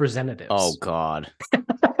of Representatives. Oh God.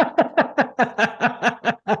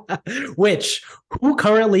 Which, who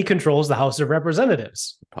currently controls the House of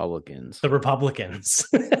Representatives? Republicans. The Republicans.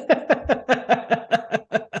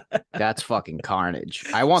 That's fucking carnage.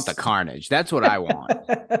 I want the carnage. That's what I want.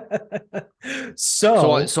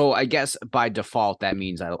 So I guess by default that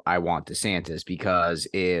means I want DeSantis, because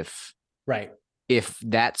if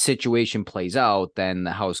that situation plays out, then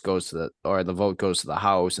the House goes to the vote goes to the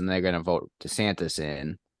House, and they're going to vote DeSantis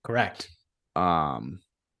in. Correct.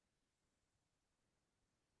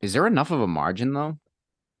 Is there enough of a margin though?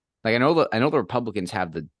 Like I know the Republicans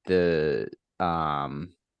have the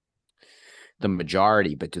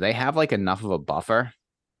majority, but do they have like enough of a buffer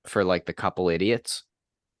for like the couple idiots?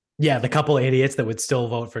 Yeah, the couple idiots that would still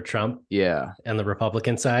vote for Trump. Yeah, and the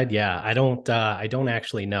Republican side. Yeah, I don't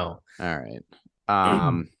actually know. All right.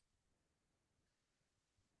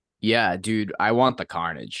 Yeah, dude, I want the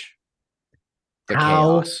carnage. The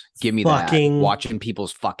chaos. Give me that. Watching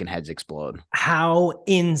people's fucking heads explode. How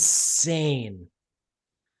insane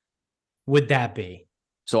would that be?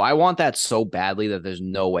 So I want that so badly that there's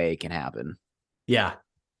no way it can happen. Yeah.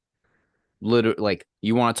 Literally, like,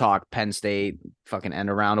 you want to talk Penn State fucking end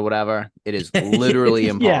around or whatever? It is literally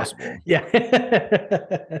impossible. Yeah.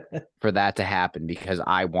 For that to happen, because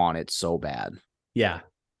I want it so bad. Yeah.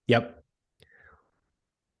 Yep.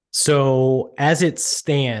 So as it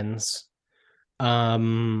stands,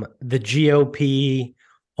 the GOP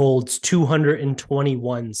holds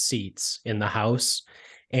 221 seats in the House,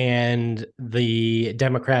 and the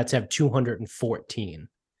Democrats have 214.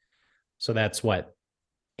 So that's what,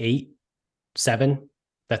 7?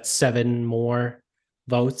 That's 7 more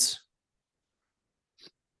votes.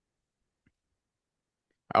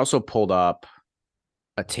 I also pulled up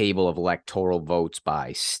a table of electoral votes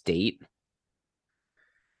by state.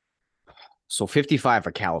 So 55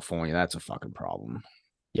 for California, that's a fucking problem.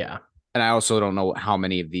 Yeah. And I also don't know how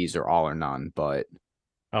many of these are all or none, but.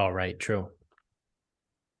 Oh, right. True.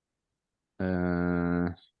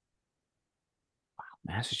 Wow,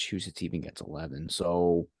 Massachusetts even gets 11.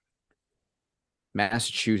 So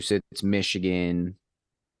Massachusetts, Michigan.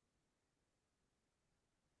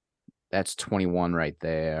 That's 21 right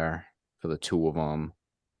there for the two of them.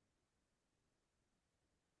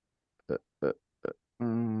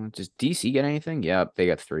 Does DC get anything? Yeah, they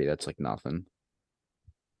got 3. That's like nothing.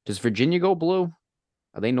 Does Virginia go blue?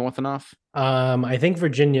 Are they north enough? I think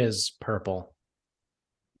Virginia's purple.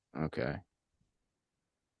 Okay.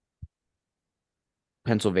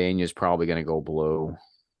 Pennsylvania's probably going to go blue.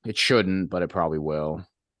 It shouldn't, but it probably will.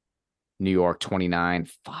 New York, 29.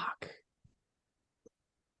 Fuck.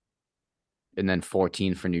 And then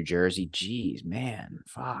 14 for New Jersey. Jeez, man.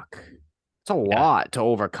 Fuck. It's a lot to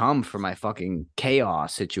overcome for my fucking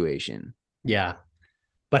chaos situation. Yeah.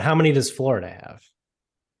 But how many does Florida have?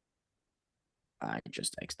 I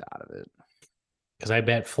just X'd out of it. Because I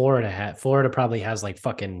bet Florida probably has like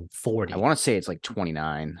fucking 40. I want to say it's like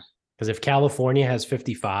 29. Because if California has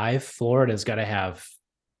 55, Florida's got to have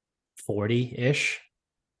 40-ish.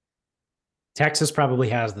 Texas probably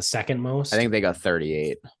has the second most. I think they got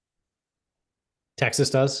 38. Texas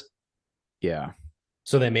does? Yeah.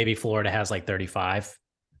 So then maybe Florida has like 35,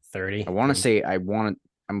 30. I want to say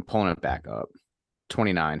I'm pulling it back up.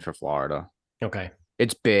 29 for Florida. Okay.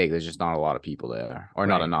 It's big. There's just not a lot of people there, or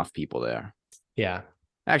not enough people there. Yeah.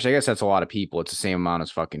 Actually, I guess that's a lot of people. It's the same amount as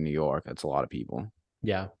fucking New York. That's a lot of people.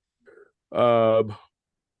 Yeah. Yeah,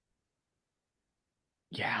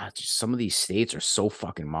 just some of these states are so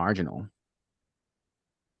fucking marginal.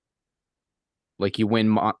 Like you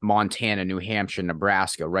win Montana, New Hampshire,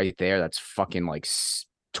 Nebraska right there. That's fucking like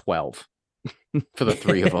 12 for the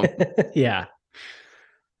 3 of them. Yeah.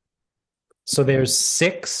 So there's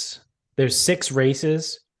 6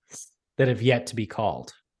 races that have yet to be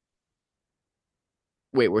called.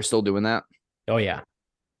 Wait, we're still doing that? Oh, yeah.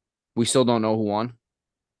 We still don't know who won?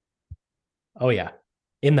 Oh, yeah.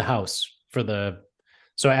 In the House for the...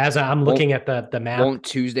 So as I'm looking at the map... Won't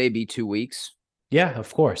Tuesday be 2 weeks? Yeah,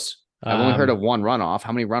 of course. I've only heard of one runoff.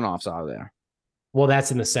 How many runoffs are there? Well,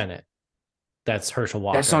 that's in the Senate. That's Herschel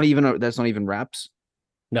Walker. That's not even reps?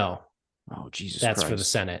 No. Oh, Jesus That's Christ. for the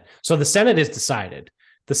Senate. So the Senate is decided.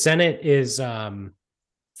 The Senate is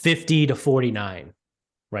 50 to 49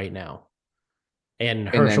 right now. And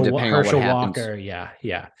Herschel Walker,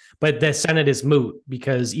 yeah. But the Senate is moot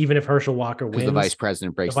because even if Herschel Walker wins, the vice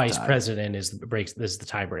president breaks the vice president is the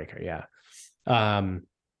tiebreaker, yeah.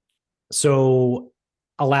 So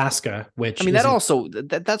Alaska, which I mean, that isn't also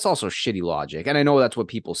that's also shitty logic. And I know that's what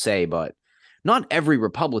people say, but not every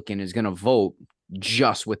Republican is going to vote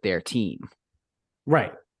just with their team.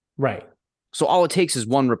 right. Right. So all it takes is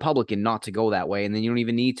one Republican not to go that way, and then you don't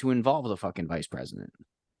even need to involve the fucking vice president.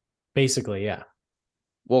 Basically, yeah.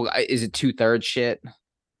 Well, is it 2/3 shit?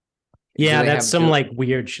 Yeah, that's some like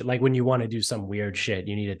weird shit. Like when you want to do some weird shit,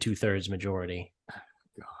 you need a 2/3 majority.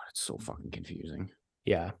 God, it's so fucking confusing.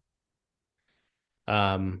 Yeah.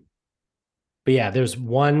 But yeah, there's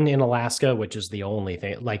one in Alaska, which is the only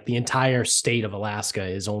thing. Like the entire state of Alaska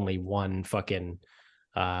is only one fucking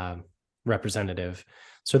representative.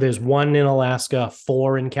 So there's one in Alaska,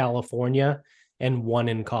 4 in California, and 1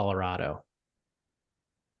 in Colorado.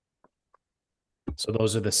 So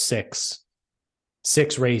those are the six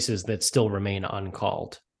races that still remain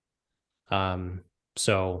uncalled.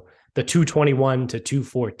 So the 221 to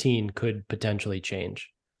 214 could potentially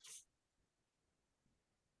change.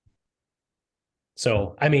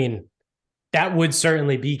 So, I mean, that would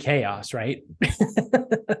certainly be chaos, right?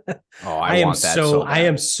 Oh, I want that so bad. I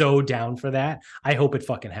am so down for that. I hope it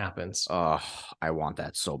fucking happens. I want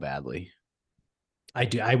that so badly. I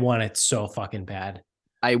do. I want it so fucking bad.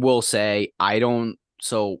 I will say, I don't.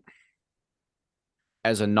 So,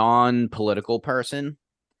 as a non-political person,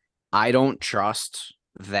 I don't trust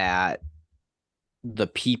that the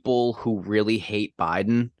people who really hate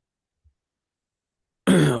Biden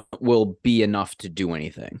will be enough to do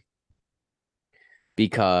anything,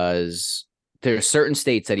 because there's certain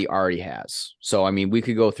states that he already has. So, I mean, we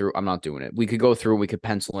could go through. I'm not doing it. We could go through. We could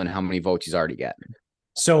pencil in how many votes he's already getting.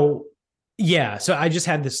 So, yeah. So I just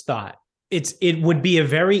had this thought. It would be a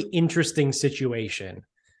very interesting situation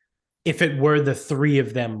if it were the 3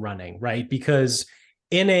 of them running, right? Because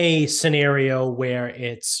in a scenario where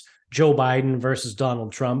it's Joe Biden versus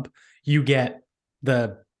Donald Trump, you get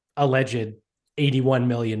the alleged 81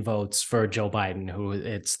 million votes for Joe Biden, who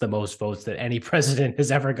it's the most votes that any president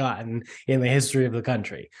has ever gotten in the history of the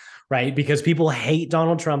country, right? Because people hate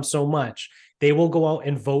Donald Trump so much, they will go out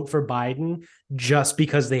and vote for Biden just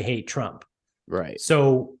because they hate Trump. Right.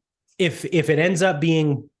 So if it ends up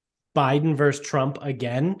being Biden versus Trump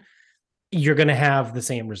again, you're going to have the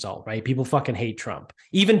same result, right? People fucking hate Trump.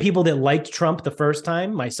 Even people that liked Trump the first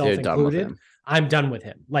time, myself included, I'm done with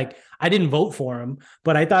him. Like, I didn't vote for him,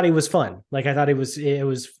 but I thought he was fun. Like, I thought it was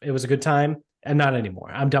a good time, and not anymore.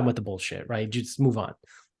 I'm done with the bullshit, right? Just move on.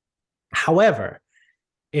 However,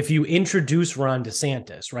 if you introduce Ron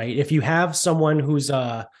DeSantis, right? If you have someone who's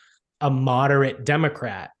a moderate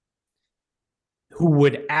Democrat who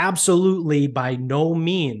would absolutely by no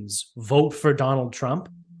means vote for Donald Trump,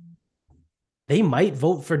 they might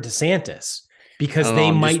vote for DeSantis because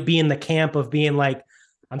they might be in the camp of being like,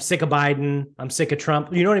 I'm sick of Biden. I'm sick of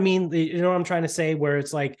Trump. You know what I mean? You know what I'm trying to say? Where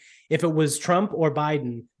it's like, if it was Trump or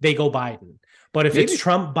Biden, they go Biden. But if it's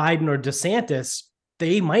Trump, Biden, or DeSantis,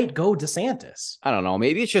 they might go DeSantis. I don't know.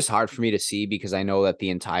 Maybe it's just hard for me to see because I know that the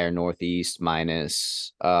entire Northeast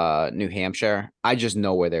minus New Hampshire, I just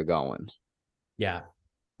know where they're going. Yeah.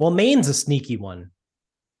 Well, Maine's a sneaky one.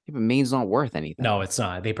 Yeah, but Maine's not worth anything. No, it's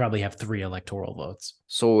not. They probably have 3 electoral votes.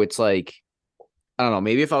 So it's like, I don't know.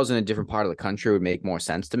 Maybe if I was in a different part of the country, it would make more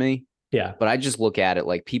sense to me. Yeah. But I just look at it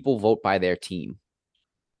like people vote by their team.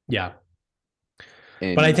 Yeah.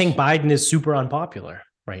 But I think Biden is super unpopular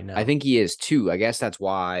right now. I think he is too. I guess that's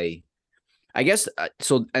why. I guess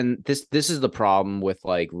so. And this is the problem with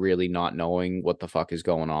like really not knowing what the fuck is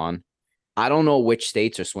going on. I don't know which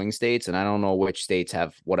states are swing states, and I don't know which states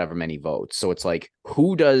have whatever many votes. So it's like,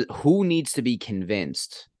 who needs to be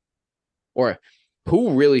convinced, or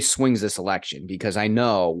who really swings this election? Because I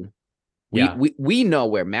know we know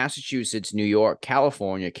where Massachusetts, New York,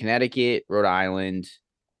 California, Connecticut, Rhode Island,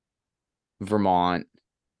 Vermont,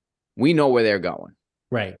 we know where they're going.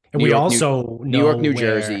 Right. And we also know New York, New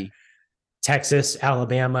Jersey, Texas,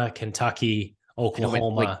 Alabama, Kentucky,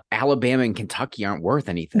 Oklahoma. Like Alabama and Kentucky aren't worth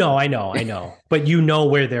anything. No, I know. But you know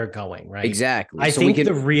where they're going, right? Exactly. I think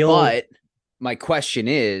But my question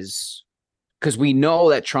is, because we know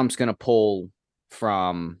that Trump's going to pull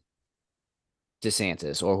from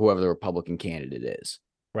DeSantis or whoever the Republican candidate is.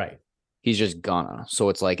 Right. He's just gonna. So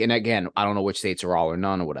it's like, and again, I don't know which states are all or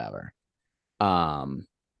none or whatever. But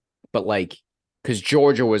like, because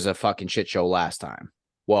Georgia was a fucking shit show last time.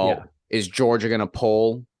 Well, is Georgia going to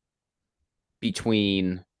pull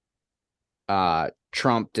between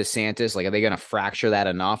Trump, DeSantis? Like, are they going to fracture that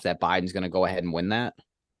enough that Biden's going to go ahead and win that?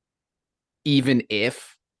 Even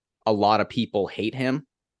if a lot of people hate him?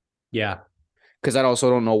 Yeah. Because I also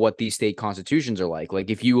don't know what these state constitutions are like. Like,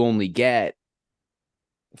 if you only get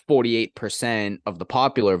 48% of the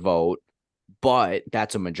popular vote, but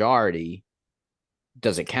that's a majority,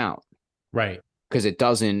 does it count? Right. Because it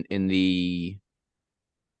doesn't in the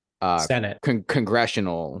Senate.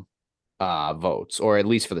 congressional votes, or at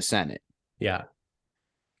least for the Senate. Yeah.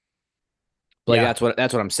 Like that's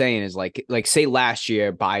what I'm saying is like say last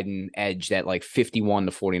year Biden edged at like 51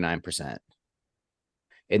 to 49%.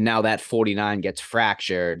 And now that 49 gets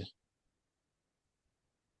fractured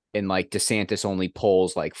and like DeSantis only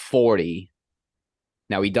pulls like 40.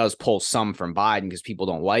 Now he does pull some from Biden because people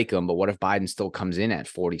don't like him, but what if Biden still comes in at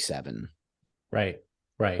 47? Right.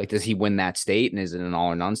 Right. Like, does he win that state? And is it an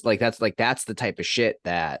all or none? Like that's the type of shit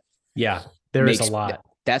that there is a lot.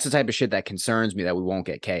 That's the type of shit that concerns me, that we won't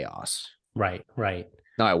get chaos. Right. Right.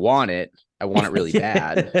 No, I want it really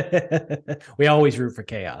bad. We always root for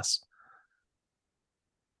chaos.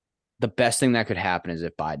 The best thing that could happen is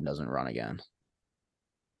if Biden doesn't run again.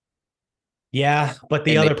 Yeah, but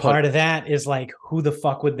the other part of that is like, who the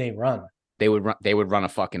fuck would they run? They would run a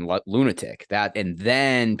fucking lunatic. And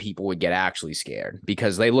then people would get actually scared,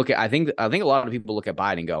 because they look at, I think a lot of people look at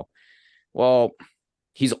Biden and go, well,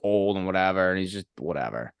 he's old and whatever, and he's just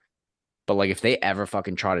whatever. But like, if they ever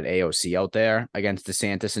fucking trotted AOC out there against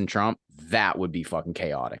DeSantis and Trump, that would be fucking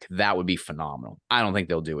chaotic. That would be phenomenal. I don't think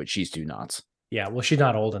they'll do it. She's too nuts. Yeah, well, she's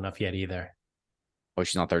not old enough yet either. Oh,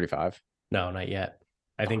 she's not 35? No, not yet.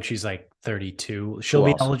 I think she's like 32. She'll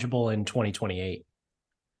be eligible in 2028.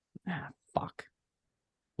 Fuck.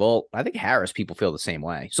 Well, I think Harris, people feel the same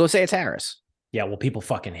way. So let's say it's Harris. Yeah, well, people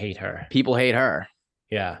fucking hate her. People hate her.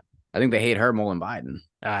 Yeah. I think they hate her more than Biden.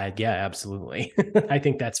 Yeah, absolutely. I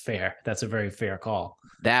think that's fair. That's a very fair call.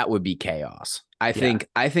 That would be chaos. I think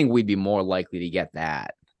we'd be more likely to get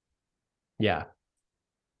that. Yeah.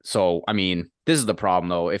 So, I mean, this is the problem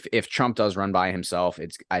though. If Trump does run by himself,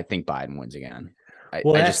 I think Biden wins again.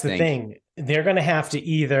 That's the thing. They're going to have to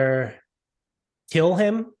either kill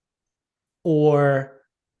him or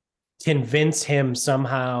convince him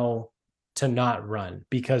somehow to not run,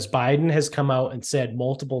 because Biden has come out and said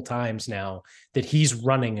multiple times now that he's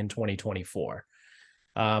running in 2024.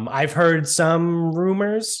 I've heard some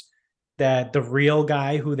rumors that the real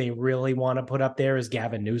guy who they really want to put up there is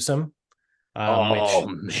Gavin Newsom.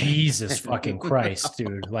 Jesus fucking Christ,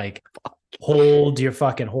 dude. Like, hold your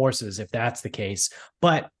fucking horses if that's the case.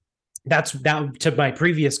 But that to my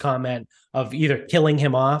previous comment of either killing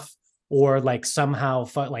him off or like somehow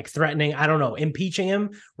like threatening, I don't know, impeaching him,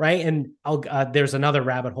 right? And there's another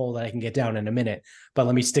rabbit hole that I can get down in a minute, but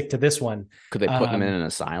let me stick to this one. Could they put him in an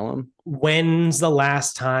asylum? When's the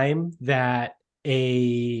last time that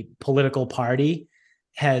a political party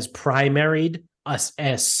has primaried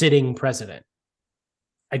a sitting president?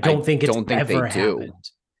 I don't think it's ever happened,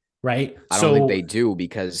 right? I don't think they do,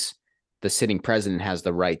 because the sitting president has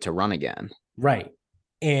the right to run again. Right.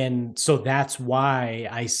 And so that's why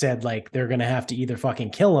I said, like, they're going to have to either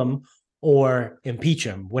fucking kill him or impeach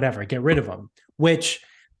him, whatever, get rid of him, which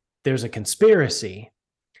there's a conspiracy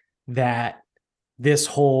that this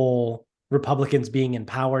whole Republicans being in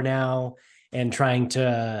power now and trying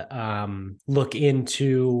to look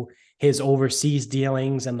into his overseas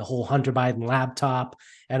dealings and the whole Hunter Biden laptop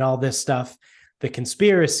and all this stuff. The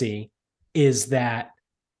conspiracy is that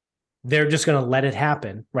they're just going to let it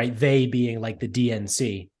happen, right? They being like the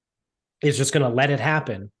DNC is just going to let it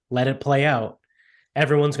happen, let it play out.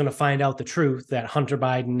 Everyone's going to find out the truth that Hunter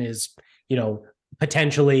Biden is,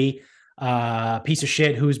 potentially a piece of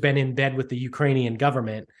shit who's been in bed with the Ukrainian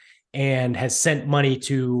government and has sent money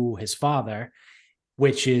to his father,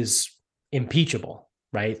 which is impeachable,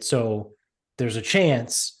 right? So there's a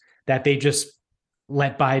chance that they just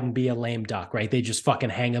let Biden be a lame duck, right? They just fucking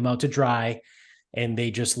hang him out to dry, and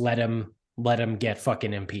they just let him get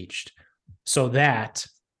fucking impeached so that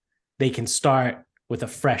they can start with a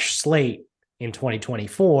fresh slate in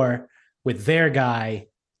 2024 with their guy,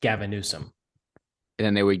 Gavin Newsom. And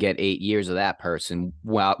then they would get 8 years of that person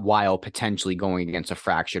while potentially going against a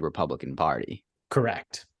fractured Republican Party.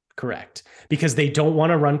 Correct. Because they don't want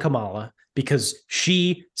to run Kamala, because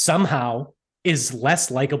she somehow is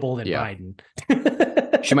less likable than Biden.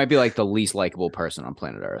 She might be like the least likable person on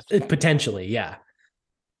planet Earth. Potentially, yeah.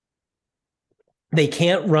 They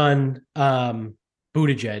can't run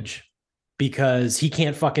Buttigieg because he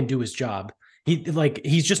can't fucking do his job.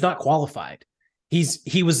 He's just not qualified.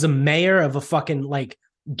 He was the mayor of a fucking like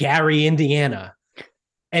Gary, Indiana,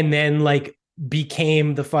 and then like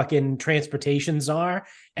became the fucking transportation czar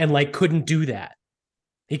and like couldn't do that.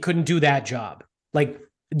 He couldn't do that job. Like,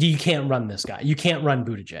 you can't run this guy. You can't run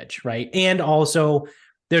Buttigieg, right? And also,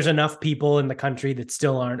 there's enough people in the country that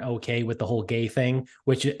still aren't okay with the whole gay thing,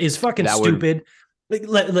 which is fucking stupid.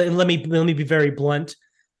 Let me be very blunt.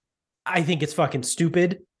 I think it's fucking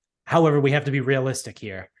stupid. However, we have to be realistic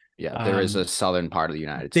here. Yeah, there is a southern part of the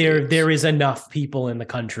United There States. is enough people in the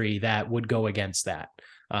country that would go against that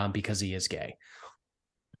because he is gay.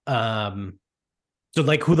 So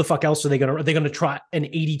like, who the fuck else are they gonna trot an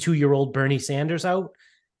 82-year-old Bernie Sanders out?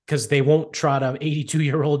 Because they won't trot an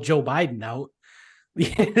 82-year-old Joe Biden out. You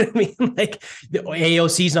know what I mean? Like, the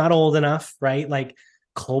AOC's not old enough, right? Like,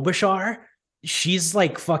 Klobuchar, she's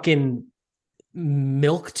like fucking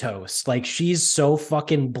milk toast. Like, she's so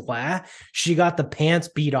fucking blah. She got the pants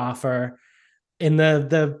beat off her in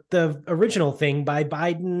the original thing by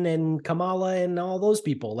Biden and Kamala and all those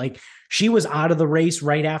people. Like, she was out of the race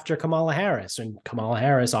right after Kamala Harris, and Kamala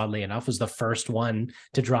Harris, oddly enough, was the first one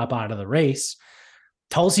to drop out of the race.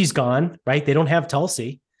 Tulsi's gone, right? They don't have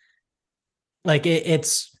Tulsi. Like,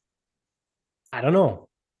 it's, I don't know.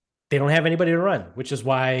 They don't have anybody to run, which is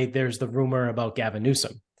why there's the rumor about Gavin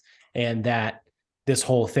Newsom, and that this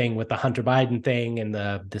whole thing with the Hunter Biden thing and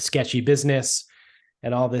the sketchy business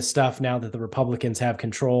and all this stuff, now that the Republicans have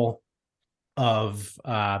control of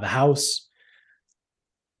the House,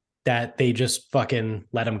 that they just fucking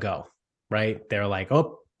let him go, right? They're like,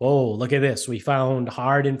 oh, look at this. We found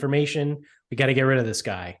hard information. We got to get rid of this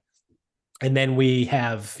guy. And then we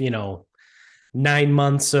have, 9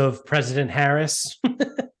 months of President Harris.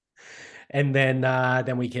 And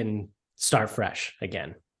then we can start fresh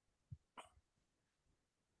again.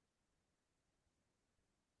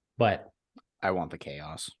 But I want the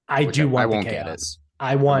chaos. I do want the won't chaos. get it.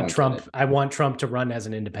 I want Trump. I want Trump to run as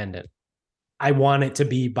an independent. I want it to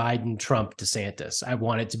be Biden, Trump, DeSantis. I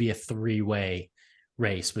want it to be a 3-way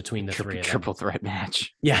race between the three of them. Triple threat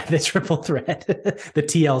match. Yeah, the triple threat, the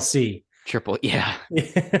TLC. Yeah.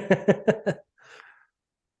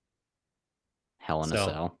 Hell in a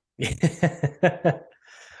cell.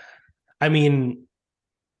 I mean,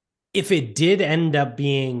 if it did end up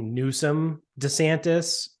being Newsom,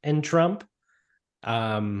 DeSantis, and Trump,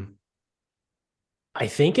 I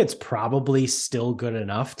think it's probably still good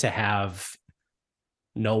enough to have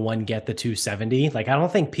no one get the 270. Like, I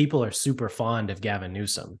don't think people are super fond of Gavin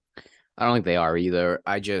Newsom. I don't think they are either.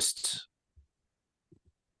 I just,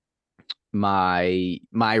 my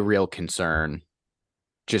real concern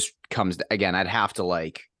just comes to, again, I'd have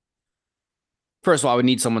to first of all, I would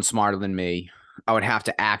need someone smarter than me. I would have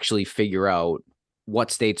to actually figure out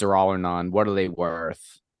what states are all or none. What are they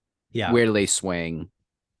worth? Yeah. Where do they swing?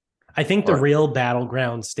 I think the real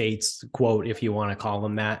battleground states, quote, if you want to call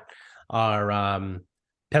them that, are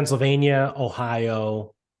Pennsylvania,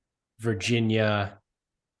 Ohio, Virginia,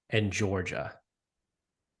 and Georgia.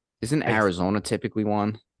 Isn't Arizona typically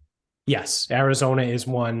one? Yes, Arizona is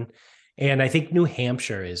one. And I think New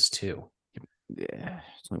Hampshire is too. Yeah,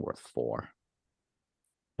 it's only worth 4.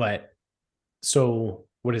 But so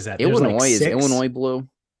what is that? Illinois is Illinois blue?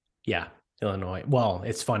 Yeah, Illinois. Well,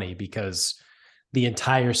 it's funny because the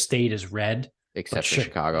entire state is red. Except for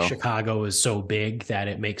Chicago. Chicago is so big that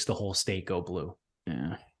it makes the whole state go blue.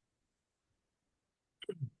 Yeah.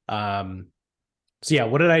 So yeah,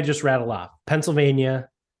 what did I just rattle off? Pennsylvania,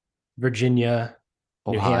 Virginia,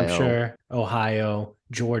 Ohio. New Hampshire, Ohio,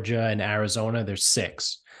 Georgia, and Arizona. There's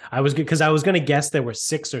 6. I was going to guess there were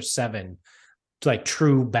 6 or 7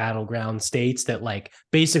 true battleground states that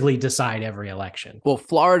basically decide every election. Well,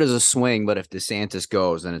 Florida's a swing, but if DeSantis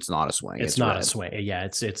goes, then it's not a swing. It's not red. A swing. Yeah,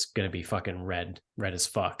 it's going to be fucking red as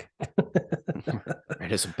fuck.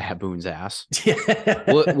 Red as a baboon's ass.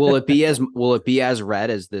 Yeah. Will it be as red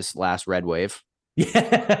as this last red wave?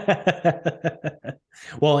 Yeah.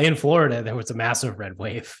 Well, in Florida, there was a massive red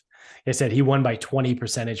wave. They said he won by 20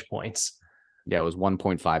 percentage points. Yeah, it was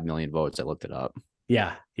 1.5 million votes. I looked it up.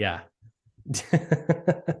 Yeah.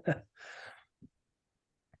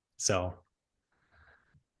 So,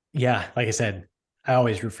 yeah, like I said, I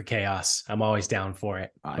always root for chaos. I'm always down for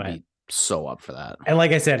it. I'd be so up for that. And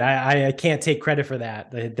like I said, I can't take credit for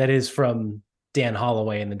that. That is from Dan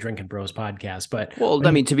Holloway and the Drinking Bros podcast. But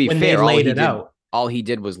to be fair, all he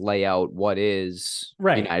did was lay out what is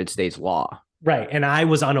United States law. Right. And I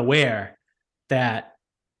was unaware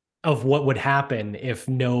of what would happen if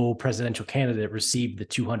no presidential candidate received the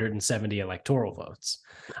 270 electoral votes.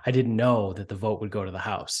 I didn't know that the vote would go to the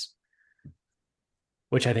House,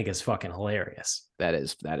 which I think is fucking hilarious. That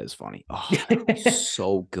is funny. Oh,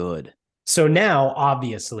 so good. So now,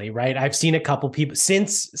 obviously, right, I've seen a couple people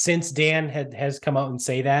since Dan has come out and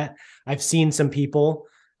say that. I've seen some people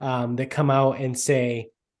that come out and say,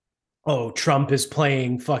 oh, Trump is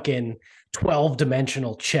playing fucking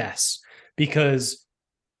 12-dimensional chess because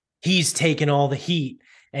he's taking all the heat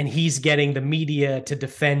and he's getting the media to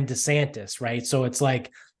defend DeSantis, right? So it's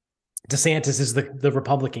like DeSantis is the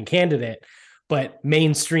Republican candidate, but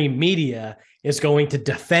mainstream media is going to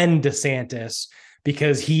defend DeSantis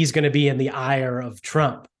because he's going to be in the ire of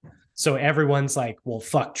Trump. So everyone's like, well,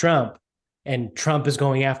 fuck Trump. And Trump is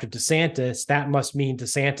going after DeSantis. That must mean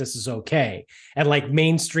DeSantis is okay. And like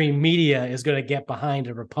mainstream media is going to get behind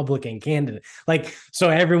a Republican candidate. Like, so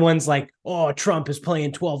everyone's like, oh, Trump is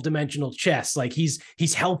playing 12-dimensional chess. Like he's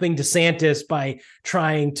helping DeSantis by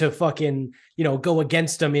trying to fucking, go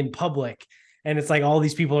against him in public. And it's like all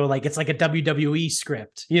these people are like, it's like a WWE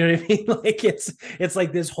script. You know what I mean? Like it's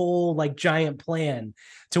like this whole like giant plan,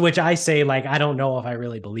 to which I say, like, I don't know if I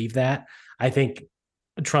really believe that. I think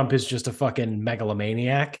Trump is just a fucking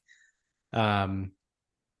megalomaniac. But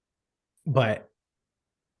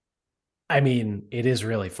I mean, it is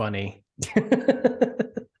really funny.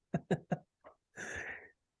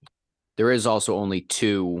 There is also only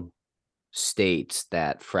 2 states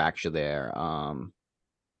that fracture their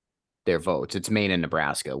votes. It's Maine and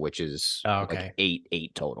Nebraska, which is like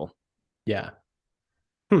 8 total. Yeah.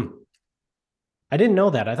 I didn't know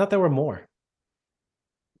that. I thought there were more.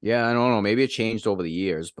 Yeah, I don't know. Maybe it changed over the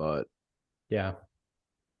years, but yeah,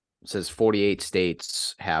 it says 48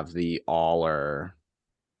 states have the all or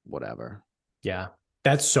whatever. Yeah,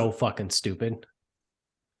 that's so fucking stupid.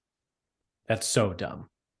 That's so dumb.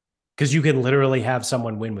 Because you can literally have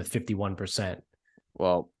someone win with 51%.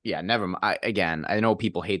 Well, yeah, never mind. I know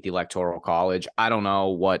people hate the Electoral College. I don't know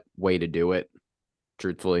what way to do it,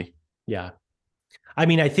 truthfully. Yeah. I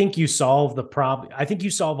mean, I think you solve the problem. I think you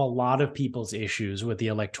solve a lot of people's issues with the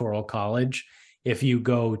Electoral College if you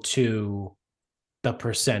go to the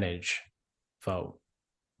percentage vote,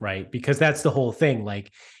 right? Because that's the whole thing. Like,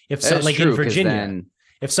 if so, like in Virginia,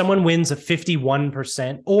 if someone wins a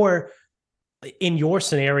 51%, or in your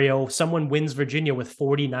scenario, someone wins Virginia with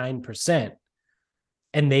 49%,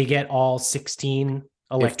 and they get all 16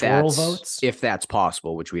 electoral votes, if that's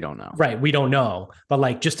possible, which we don't know. Right, we don't know, but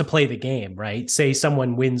like, just to play the game, right? Say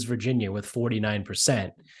someone wins Virginia with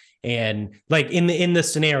 49%, and like in the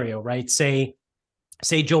scenario, right? Say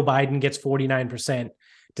Joe Biden gets 49%,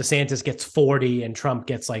 DeSantis gets 40, and Trump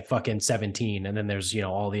gets like fucking 17, and then there's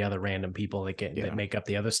all the other random people that that make up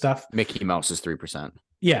the other stuff. Mickey Mouse is 3%.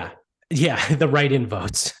 Yeah, the write-in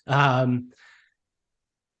votes.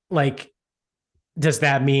 Like, does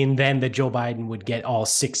that mean then that Joe Biden would get all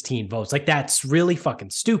 16 votes? Like, that's really fucking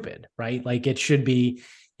stupid, right? Like, it should be,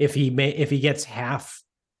 if he gets half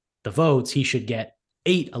the votes, he should get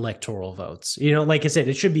 8 electoral votes. Like I said,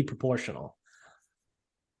 it should be proportional.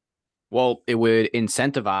 Well, it would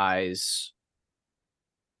incentivize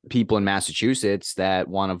people in Massachusetts that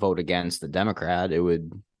want to vote against the Democrat. It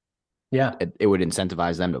would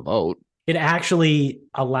incentivize them to vote. It actually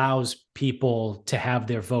allows people to have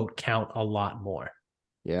their vote count a lot more.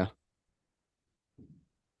 Yeah.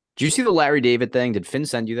 Did you see the Larry David thing? Did Finn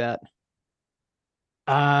send you that?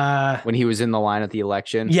 When he was in the line at the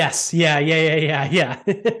election? Yes. Yeah.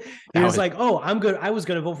 He was like, "Oh, I'm good. I was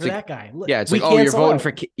going to vote for that guy." Yeah, it's like, "Oh, you're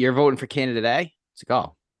voting for candidate A?" It's like,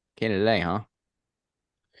 "Oh, candidate A, huh?"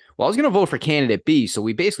 Well, I was going to vote for candidate B, so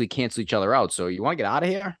we basically cancel each other out. So you want to get out of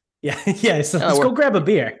here? Yeah. So let's go grab a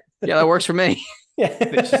beer. Yeah, that works for me.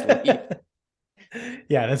 Yeah.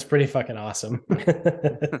 Yeah, that's pretty fucking awesome.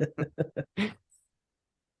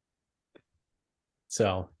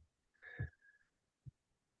 So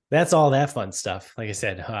that's all that fun stuff. Like I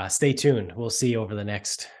said, stay tuned. We'll see over the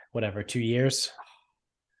next, 2 years,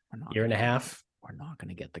 year and a half. We're not going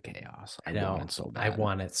to get the chaos. I know. Want it so bad. I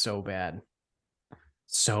want it so bad.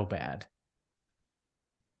 So bad.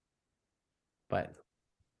 But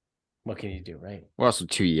what can you do, right? We're also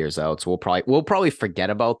 2 years out, so we'll probably forget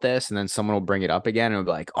about this, and then someone will bring it up again, and we'll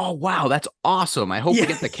be like, "Oh wow, that's awesome! I hope we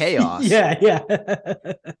get the chaos." Yeah.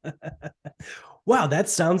 Wow, that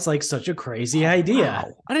sounds like such a crazy idea.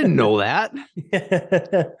 Wow. I didn't know that.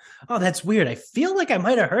 Oh, that's weird. I feel like I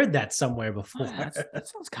might have heard that somewhere before. That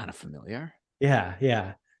sounds kind of familiar. Yeah.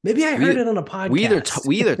 Maybe I heard it on a podcast.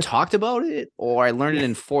 We either talked about it, or I learned it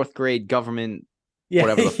in 4th grade government,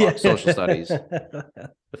 whatever the fuck, social studies.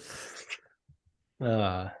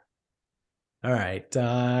 All right.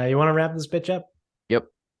 You want to wrap this bitch up? Yep.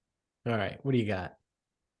 All right. What do you got?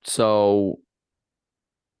 So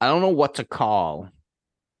I don't know what to call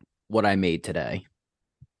what I made today,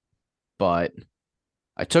 but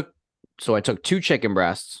I took 2 chicken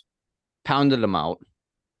breasts, pounded them out.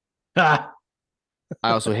 I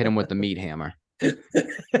also hit him with the meat hammer.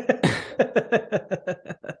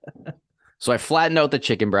 So I flattened out the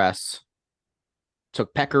chicken breasts,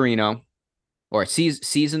 took pecorino, or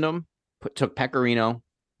seasoned them, took pecorino.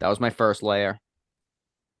 That was my first layer.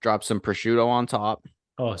 Dropped some prosciutto on top.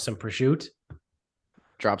 Oh, some prosciutto.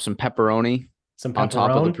 Drop some pepperoni on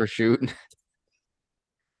top of the prosciutto.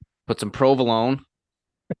 Put some provolone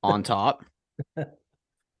on top.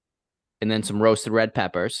 and then some roasted red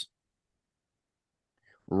peppers.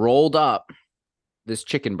 Rolled up this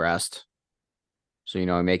chicken breast. So,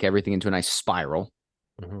 I make everything into a nice spiral.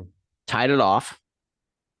 Mm-hmm. Tied it off.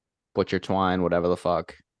 Butcher twine, whatever the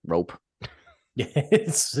fuck. Rope. Yeah,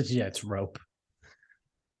 it's rope.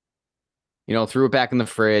 Threw it back in the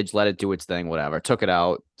fridge, let it do its thing, whatever. Took it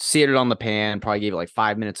out, seared it on the pan, probably gave it like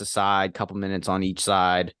 5 minutes aside, couple minutes on each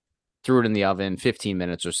side. Threw it in the oven, 15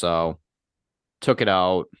 minutes or so. Took it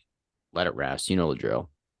out, let it rest. You know the drill.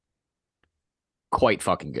 Quite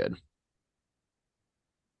fucking good.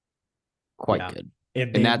 Quite good.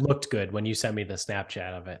 It looked good when you sent me the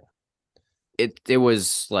Snapchat of it. It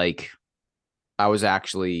was like, I was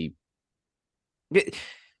actually,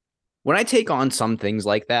 when I take on some things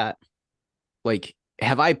like that, like,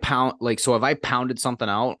 have I pounded something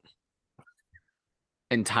out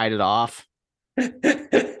and tied it off and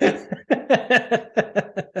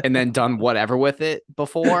then done whatever with it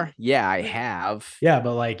before? Yeah, I have. Yeah,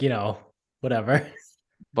 but like, whatever.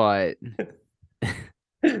 But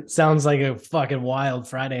sounds like a fucking wild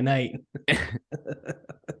Friday night.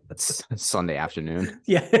 It's Sunday afternoon.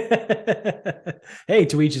 Yeah. Hey,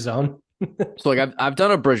 to each his own. So like I've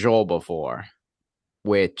done a brajol before,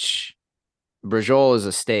 which brajol is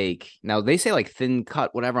a steak. Now they say like thin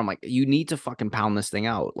cut, whatever. I'm like, you need to fucking pound this thing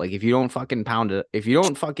out. Like if you don't fucking pound it, if you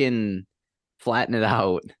don't fucking flatten it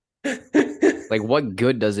out, like what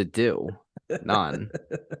good does it do? None.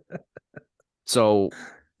 So,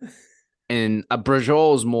 and a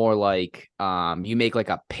brajol is more like you make like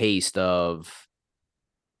a paste of,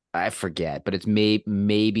 I forget, but it's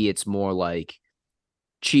maybe it's more like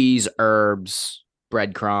cheese, herbs,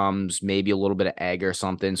 breadcrumbs, maybe a little bit of egg or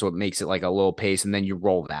something. So it makes it like a little paste, and then you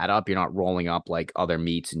roll that up. You're not rolling up like other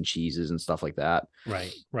meats and cheeses and stuff like that.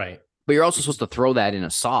 Right. But you're also supposed to throw that in a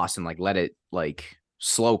sauce and like let it like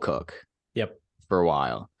slow cook. Yep. For a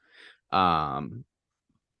while.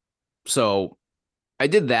 So I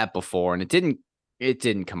did that before, and it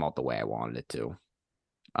didn't come out the way I wanted it to.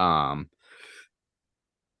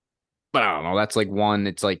 But I don't know. That's like one.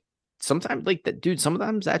 It's like sometimes like that, dude.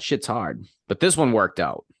 Sometimes that shit's hard, but this one worked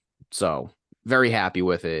out. So very happy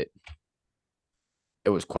with it. It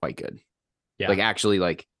was quite good. Yeah. Like actually,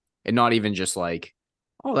 like, and not even just like,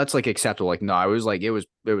 oh, that's like acceptable. Like, no, I was like, it was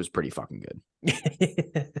pretty fucking good.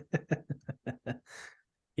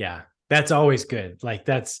 Yeah, that's always good. Like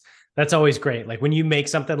that's always great. Like when you make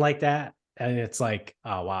something like that, and it's like,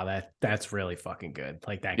 oh wow, that's really fucking good.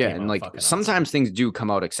 Like that. Yeah, and like sometimes awesome. things do come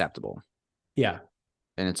out acceptable. Yeah,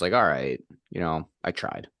 and it's like, all right, I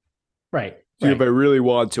tried. Right. If I really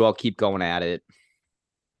want to, I'll keep going at it.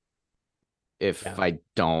 If I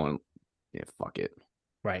don't, yeah, fuck it.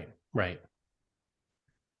 Right.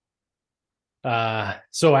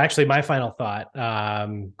 So actually my final thought,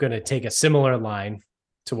 I'm going to take a similar line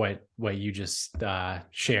to what you just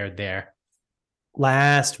shared there.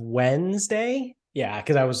 Last Wednesday,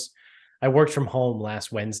 because I worked from home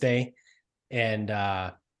last Wednesday, and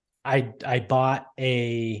I bought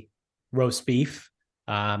a roast beef.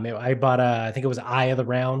 I bought I think it was Eye of the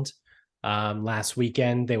Round last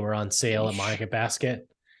weekend. They were on sale at Market Basket,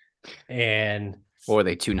 and what were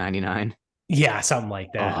they, $2.99? Yeah, something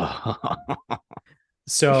like that.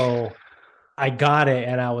 So I got it,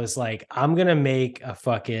 and I was like, I'm gonna make a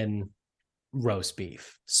fucking roast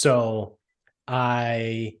beef. So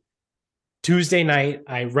Tuesday night,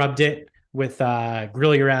 I rubbed it with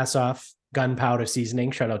Grill Your Ass Off gunpowder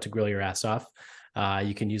seasoning. Shout out to Grill Your Ass Off.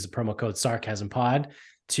 You can use the promo code SarcasmPod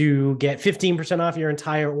to get 15% off your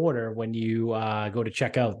entire order when you go to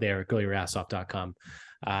check out there at grillyourassoff.com.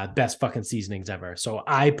 Best fucking seasonings ever. So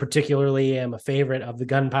I particularly am a favorite of the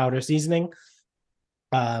gunpowder seasoning.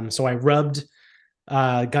 So I rubbed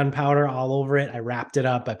gunpowder all over it. I wrapped it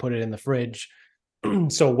up. I put it in the fridge.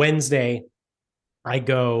 So Wednesday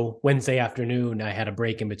afternoon, I had a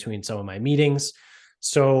break in between some of my meetings.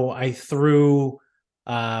 So I threw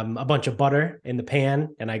a bunch of butter in the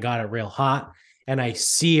pan, and I got it real hot, and I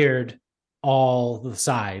seared all the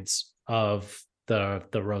sides of the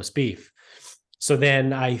roast beef. So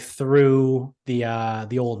then I threw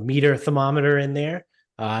the old meter thermometer in there.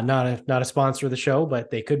 Not a sponsor of the show,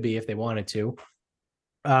 but they could be if they wanted to.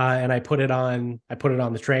 And I put it on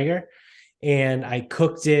the Traeger, and I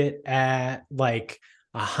cooked it at like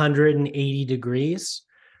 180 degrees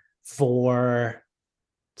for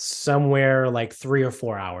somewhere like 3 or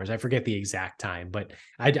 4 hours. I forget the exact time, but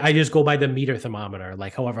I just go by the meter thermometer,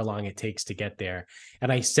 like however long it takes to get there.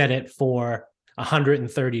 And I set it for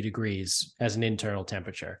 130 degrees as an internal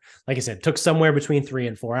temperature. Like I said, it took somewhere between 3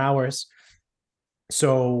 and 4 hours.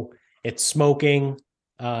 So it's smoking.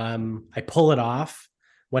 I pull it off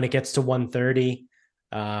when it gets to 130,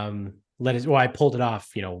 let it, well, I pulled it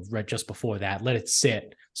off, right just before that, let it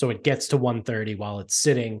sit. So it gets to 130 while it's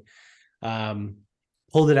sitting.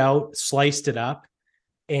 Pulled it out, sliced it up,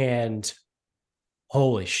 and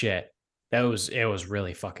holy shit, it was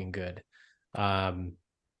really fucking good.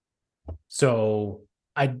 So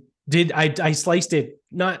I sliced it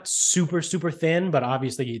not super super thin, but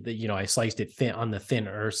obviously I sliced it thin on the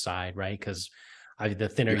thinner side, right? Because the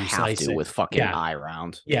thinner you have slice to it with fucking eye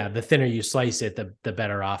round. yeah, the thinner you slice it, the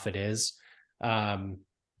better off it is. And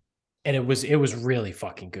it was really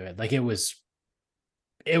fucking good. Like it was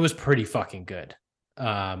pretty fucking good.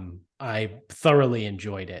 I thoroughly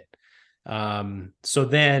enjoyed it. So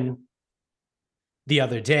then the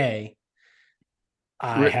other day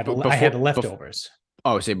I had leftovers.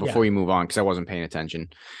 Before you move on, because I wasn't paying attention.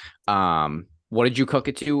 What did you cook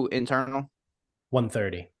it to internal?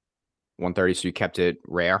 130. 130. So you kept it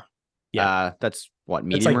rare. Yeah. That's what, It's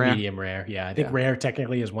medium like rare? medium rare. Yeah. I think rare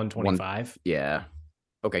technically is 125. Yeah.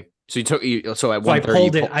 Okay. So at 130. So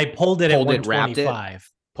I pulled it at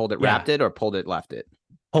 125. Pulled it, wrapped it, or pulled it, left it?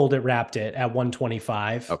 Pulled it, wrapped it at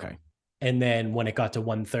 125. Okay. And then when it got to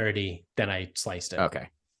 130, then I sliced it. Okay.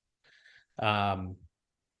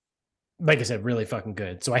 Like I said, really fucking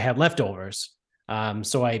good. So I had leftovers.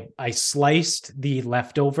 So I sliced the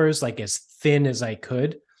leftovers like as thin as I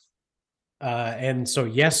could. And so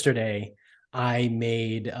yesterday I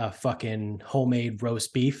made a fucking homemade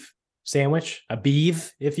roast beef sandwich, a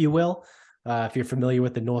beef, if you will. If you're familiar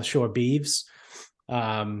with the North Shore beeves.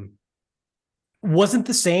 Wasn't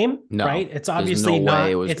the same, right? It's obviously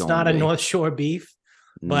not a North Shore beef,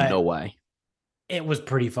 but no way. It was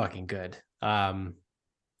pretty fucking good. I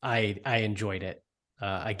enjoyed it.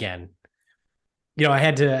 Again, I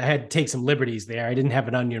had to take some liberties there. I didn't have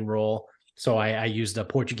an onion roll, so I used a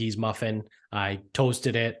Portuguese muffin. I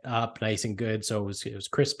toasted it up nice and good, so it was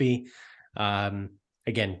crispy.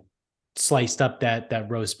 Again, sliced up that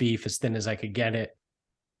roast beef as thin as I could get it.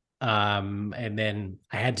 And then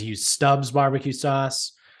I had to use Stubbs barbecue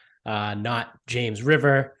sauce, not James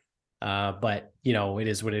River. But it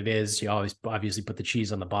is what it is. You always obviously put the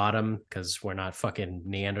cheese on the bottom because we're not fucking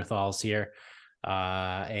Neanderthals here.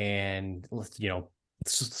 And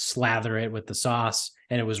slather it with the sauce,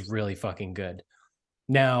 and it was really fucking good.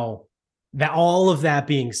 Now, that all of that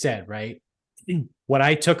being said, right? What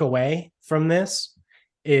I took away from this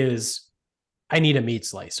is I need a meat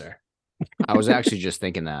slicer. I was actually just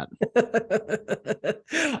thinking that.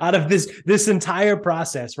 Out of this entire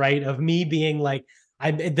process, right? Of me being like,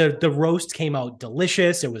 the roast came out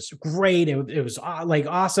delicious. It was great. It was like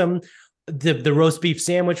awesome. The roast beef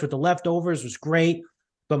sandwich with the leftovers was great.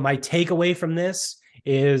 But my takeaway from this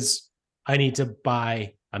is I need to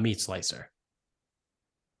buy a meat slicer.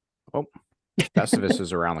 Oh, Festivus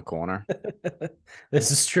is around the corner.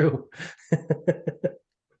 This is true.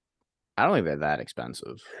 I don't think they're that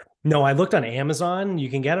expensive. No, I looked on Amazon. You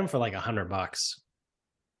can get them for like $100.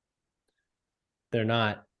 They're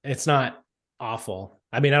not. It's not awful.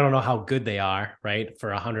 I mean, I don't know how good they are, right?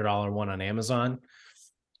 For $100 one on Amazon,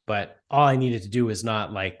 but all I needed to do is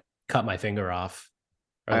not like cut my finger off.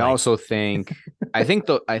 I also think I think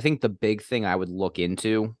the big thing I would look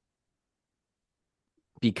into,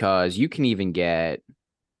 because you can even get,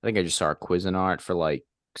 I think I just saw a Cuisinart for like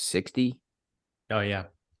 60. Oh yeah.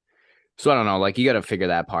 So I don't know, like you got to figure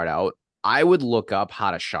that part out. I would look up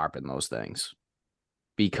how to sharpen those things,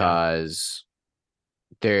 because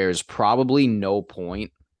there's probably no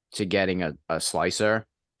point to getting a slicer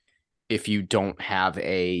if you don't have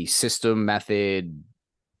a system, method,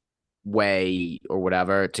 way, or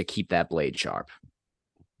whatever to keep that blade sharp.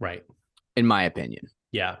 Right. In my opinion.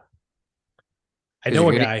 Yeah. I know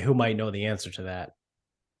a guy who might know the answer to that.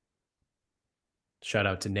 Shout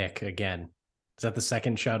out to Nick again. Is that the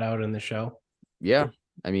second shout out in the show? Yeah.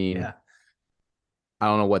 I mean, I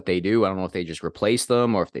don't know what they do. I don't know if they just replace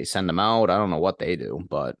them or if they send them out. I don't know what they do,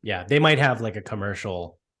 but yeah, they might have like a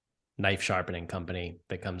commercial knife sharpening company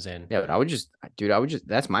that comes in. Yeah, but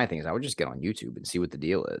that's my thing, is I would just get on YouTube and see what the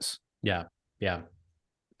deal is. Yeah. Yeah.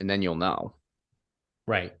 And then you'll know.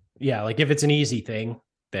 Right. Yeah. Like if it's an easy thing,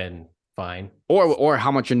 then fine. Or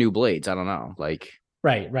how much are new blades? I don't know. Like,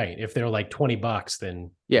 Right. If they're like $20, then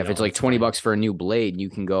if it's like $20 for a new blade, you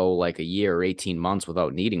can go like a year or 18 months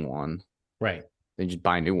without needing one. Right. Then just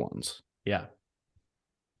buy new ones. Yeah.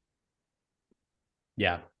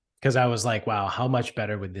 Yeah. Because I was like, wow, how much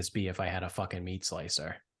better would this be if I had a fucking meat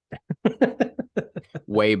slicer?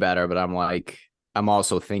 Way better, but I'm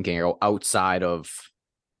also thinking outside of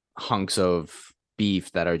hunks of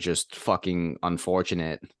beef that are just fucking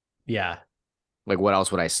unfortunate. Yeah. Like what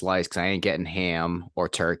else would I slice? Because I ain't getting ham or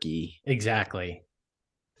turkey. Exactly.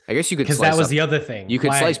 I guess you could because slice that was up, the other thing. you could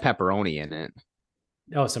Why- slice pepperoni in it.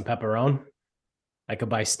 Oh, some pepperoni. I could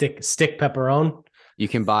buy stick pepperoni. You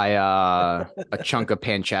can buy a chunk of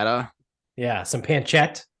pancetta. Yeah, some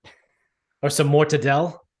pancetta or some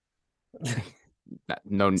mortadelle.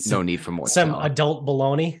 No need for more. Some adult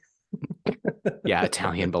bologna. Yeah,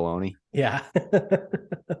 Italian bologna. Yeah.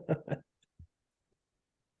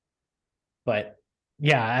 But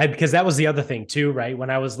yeah, because that was the other thing too, right? When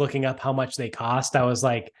I was looking up how much they cost, I was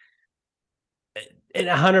like, and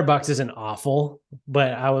 $100 isn't awful,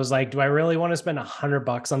 but I was like, do I really want to spend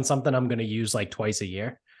 $100 on something I'm going to use like twice a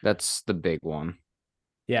year? That's the big one.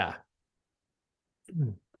 Yeah.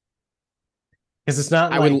 Because it's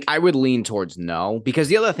not I would lean towards no, because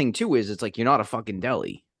the other thing too is it's like you're not a fucking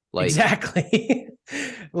deli. Like exactly.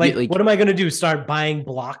 like, what am I going to do? Start buying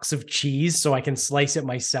blocks of cheese so I can slice it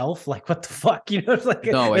myself? Like, what the fuck? You know, like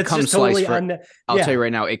no, it comes sliced for. I'll yeah. tell you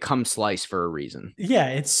right now, it comes sliced for a reason. Yeah,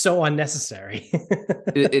 it's so unnecessary.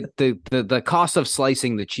 The cost of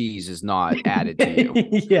slicing the cheese is not added to you.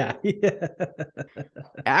 Yeah.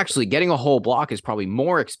 Actually, getting a whole block is probably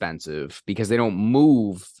more expensive because they don't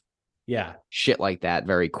move shit like that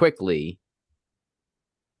very quickly.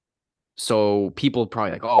 So people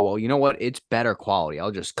probably like, oh, well, you know what? It's better quality.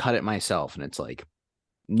 I'll just cut it myself. And it's like,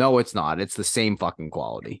 no, it's not. It's the same fucking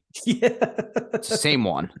quality. Yeah. It's the same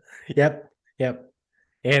one. Yep. And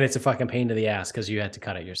it's a fucking pain to the ass because you had to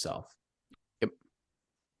cut it yourself. Yep.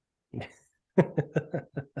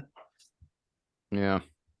 Yeah.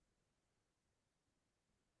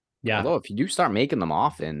 Although if you do start making them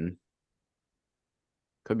often,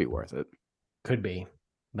 could be worth it. Could be.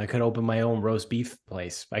 I could open my own roast beef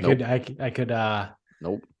place. I could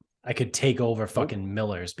Nope. I could take over fucking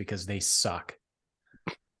Miller's because they suck.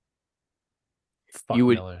 Fuck you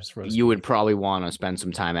would probably want to spend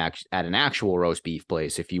some time at an actual roast beef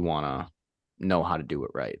place if you want to know how to do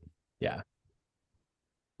it right. Yeah.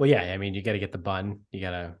 Well, yeah, I mean, you got to get the bun, you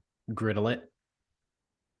got to griddle it.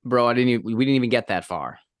 Bro, we didn't even get that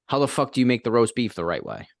far. How the fuck do you make the roast beef the right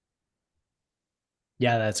way?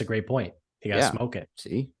 Yeah, that's a great point. You gotta smoke it.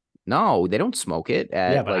 See? No, they don't smoke it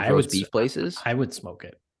at like roast beef places. I would smoke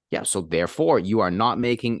it. Yeah, so therefore you are not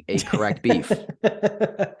making a correct beef.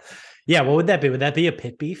 Yeah, what would that be? Would that be a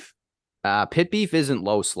pit beef? Pit beef isn't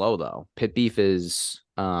low slow though. Pit beef's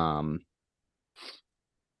on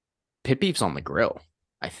the grill,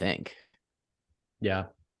 I think. Yeah.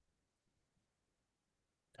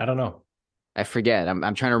 I don't know. I forget.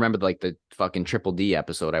 I'm trying to remember like the fucking Triple D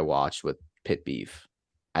episode I watched with pit beef.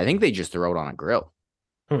 I think they just throw it on a grill.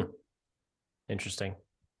 Interesting.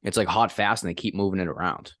 It's like hot fast and they keep moving it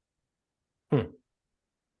around. All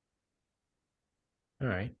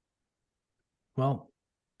right. Well,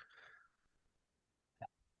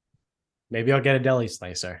 maybe I'll get a deli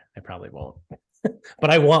slicer. I probably won't. But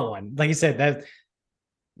I want one. Like you said, that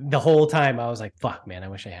the whole time I was like, fuck, man, I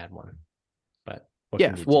wish I had one. But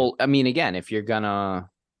yeah, well, I mean, again, if you're gonna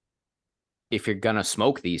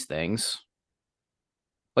smoke these things,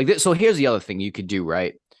 like this, so here's the other thing you could do,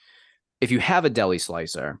 right? If you have a deli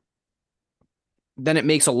slicer, then it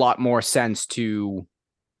makes a lot more sense to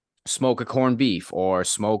smoke a corned beef or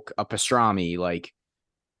smoke a pastrami. Like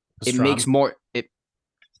it makes more.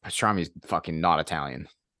 Pastrami is fucking not Italian.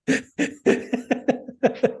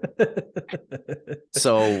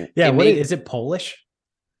 So yeah, is it Polish?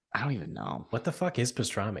 I don't even know. What the fuck is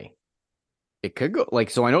pastrami? It could go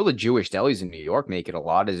like, so I know the Jewish delis in New York make it a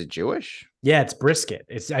lot. Is it Jewish? Yeah, it's brisket.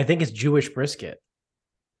 I think it's Jewish brisket.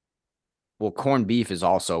 Well, corned beef is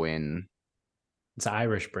also in. It's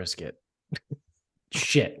Irish brisket.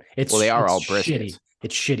 Shit. They are all briskets. Shitty.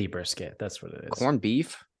 It's shitty brisket. That's what it is. Corned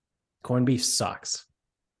beef? Corned beef sucks.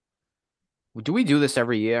 Do we do this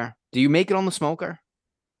every year? Do you make it on the smoker?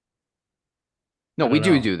 No, we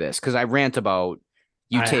do this because I rant about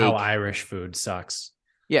how Irish food sucks.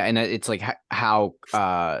 Yeah, and it's like how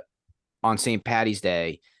on St. Paddy's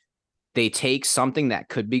Day, they take something that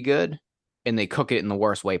could be good and they cook it in the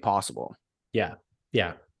worst way possible. Yeah.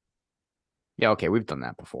 Yeah, okay, we've done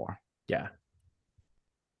that before. Yeah.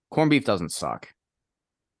 Corned beef doesn't suck.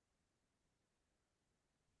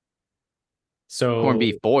 So corned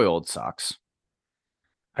beef boiled sucks.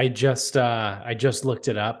 I just looked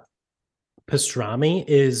it up. Pastrami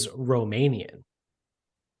is Romanian.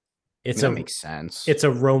 That makes sense. It's a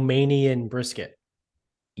Romanian brisket.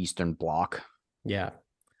 Eastern Bloc. Yeah.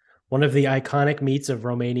 One of the iconic meats of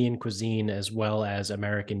Romanian cuisine as well as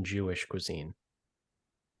American Jewish cuisine.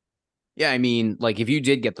 Yeah, I mean, like if you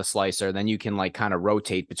did get the slicer, then you can like kind of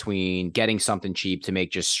rotate between getting something cheap to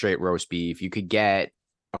make just straight roast beef. You could get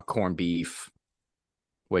a corned beef,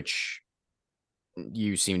 which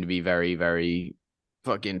you seem to be very, very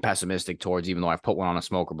fucking pessimistic towards, even though I've put one on a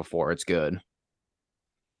smoker before. It's good.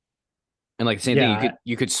 And like the same thing,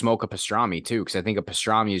 you could smoke a pastrami too, because I think a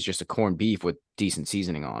pastrami is just a corned beef with decent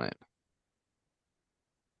seasoning on it.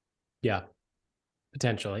 Yeah,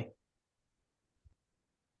 potentially.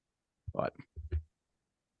 But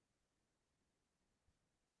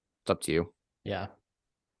it's up to you. Yeah.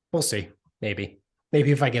 We'll see. Maybe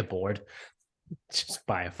if I get bored, just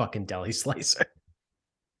buy a fucking deli slicer.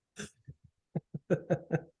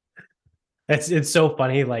 It's so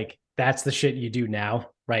funny. Like, that's the shit you do now,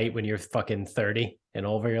 right? When you're fucking 30 and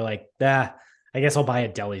over, you're like, I guess I'll buy a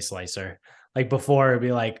deli slicer. Like before, it'd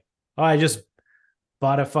be like, oh, I just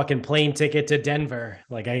bought a fucking plane ticket to Denver.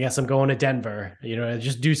 Like, I guess I'm going to Denver.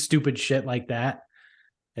 Just do stupid shit like that.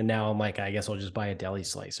 And now I'm like, I guess I'll just buy a deli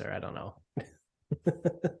slicer. I don't know.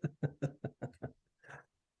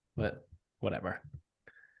 But whatever.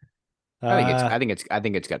 I think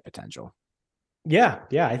it's got potential. Yeah.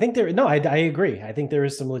 I think I agree. I think there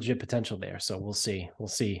is some legit potential there. So we'll see. We'll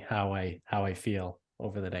see how I feel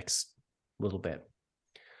over the next little bit.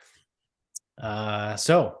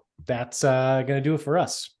 So that's gonna do it for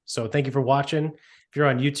us. So thank you for watching. If you're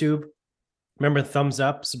on YouTube, remember, thumbs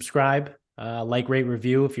up, subscribe, like, rate,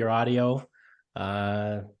 review if you're audio.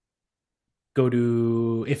 Go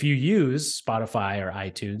to, if you use Spotify or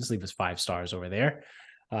iTunes, leave us 5 stars over there.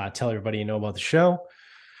 Tell everybody you know about the show.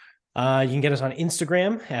 You can get us on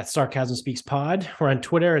Instagram at Sarcasm Speaks Pod. We're on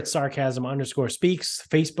Twitter at Sarcasm_Speaks.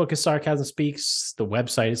 Facebook is Sarcasm Speaks. The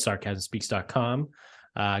website is sarcasmspeaks.com.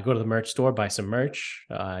 Go to the merch store, buy some merch.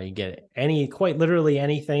 You get quite literally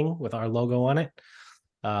anything with our logo on it.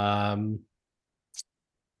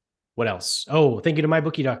 What else? Oh, thank you to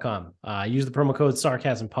mybookie.com. Use the promo code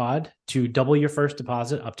SarcasmPod to double your first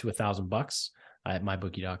deposit up to $1,000 at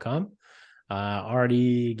mybookie.com.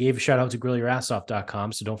 Already gave a shout out to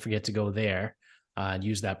grillyourassoff.com, so don't forget to go there and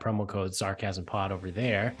use that promo code SarcasmPod over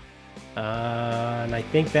there. And I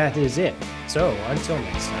think that is it. So until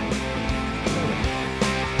next time.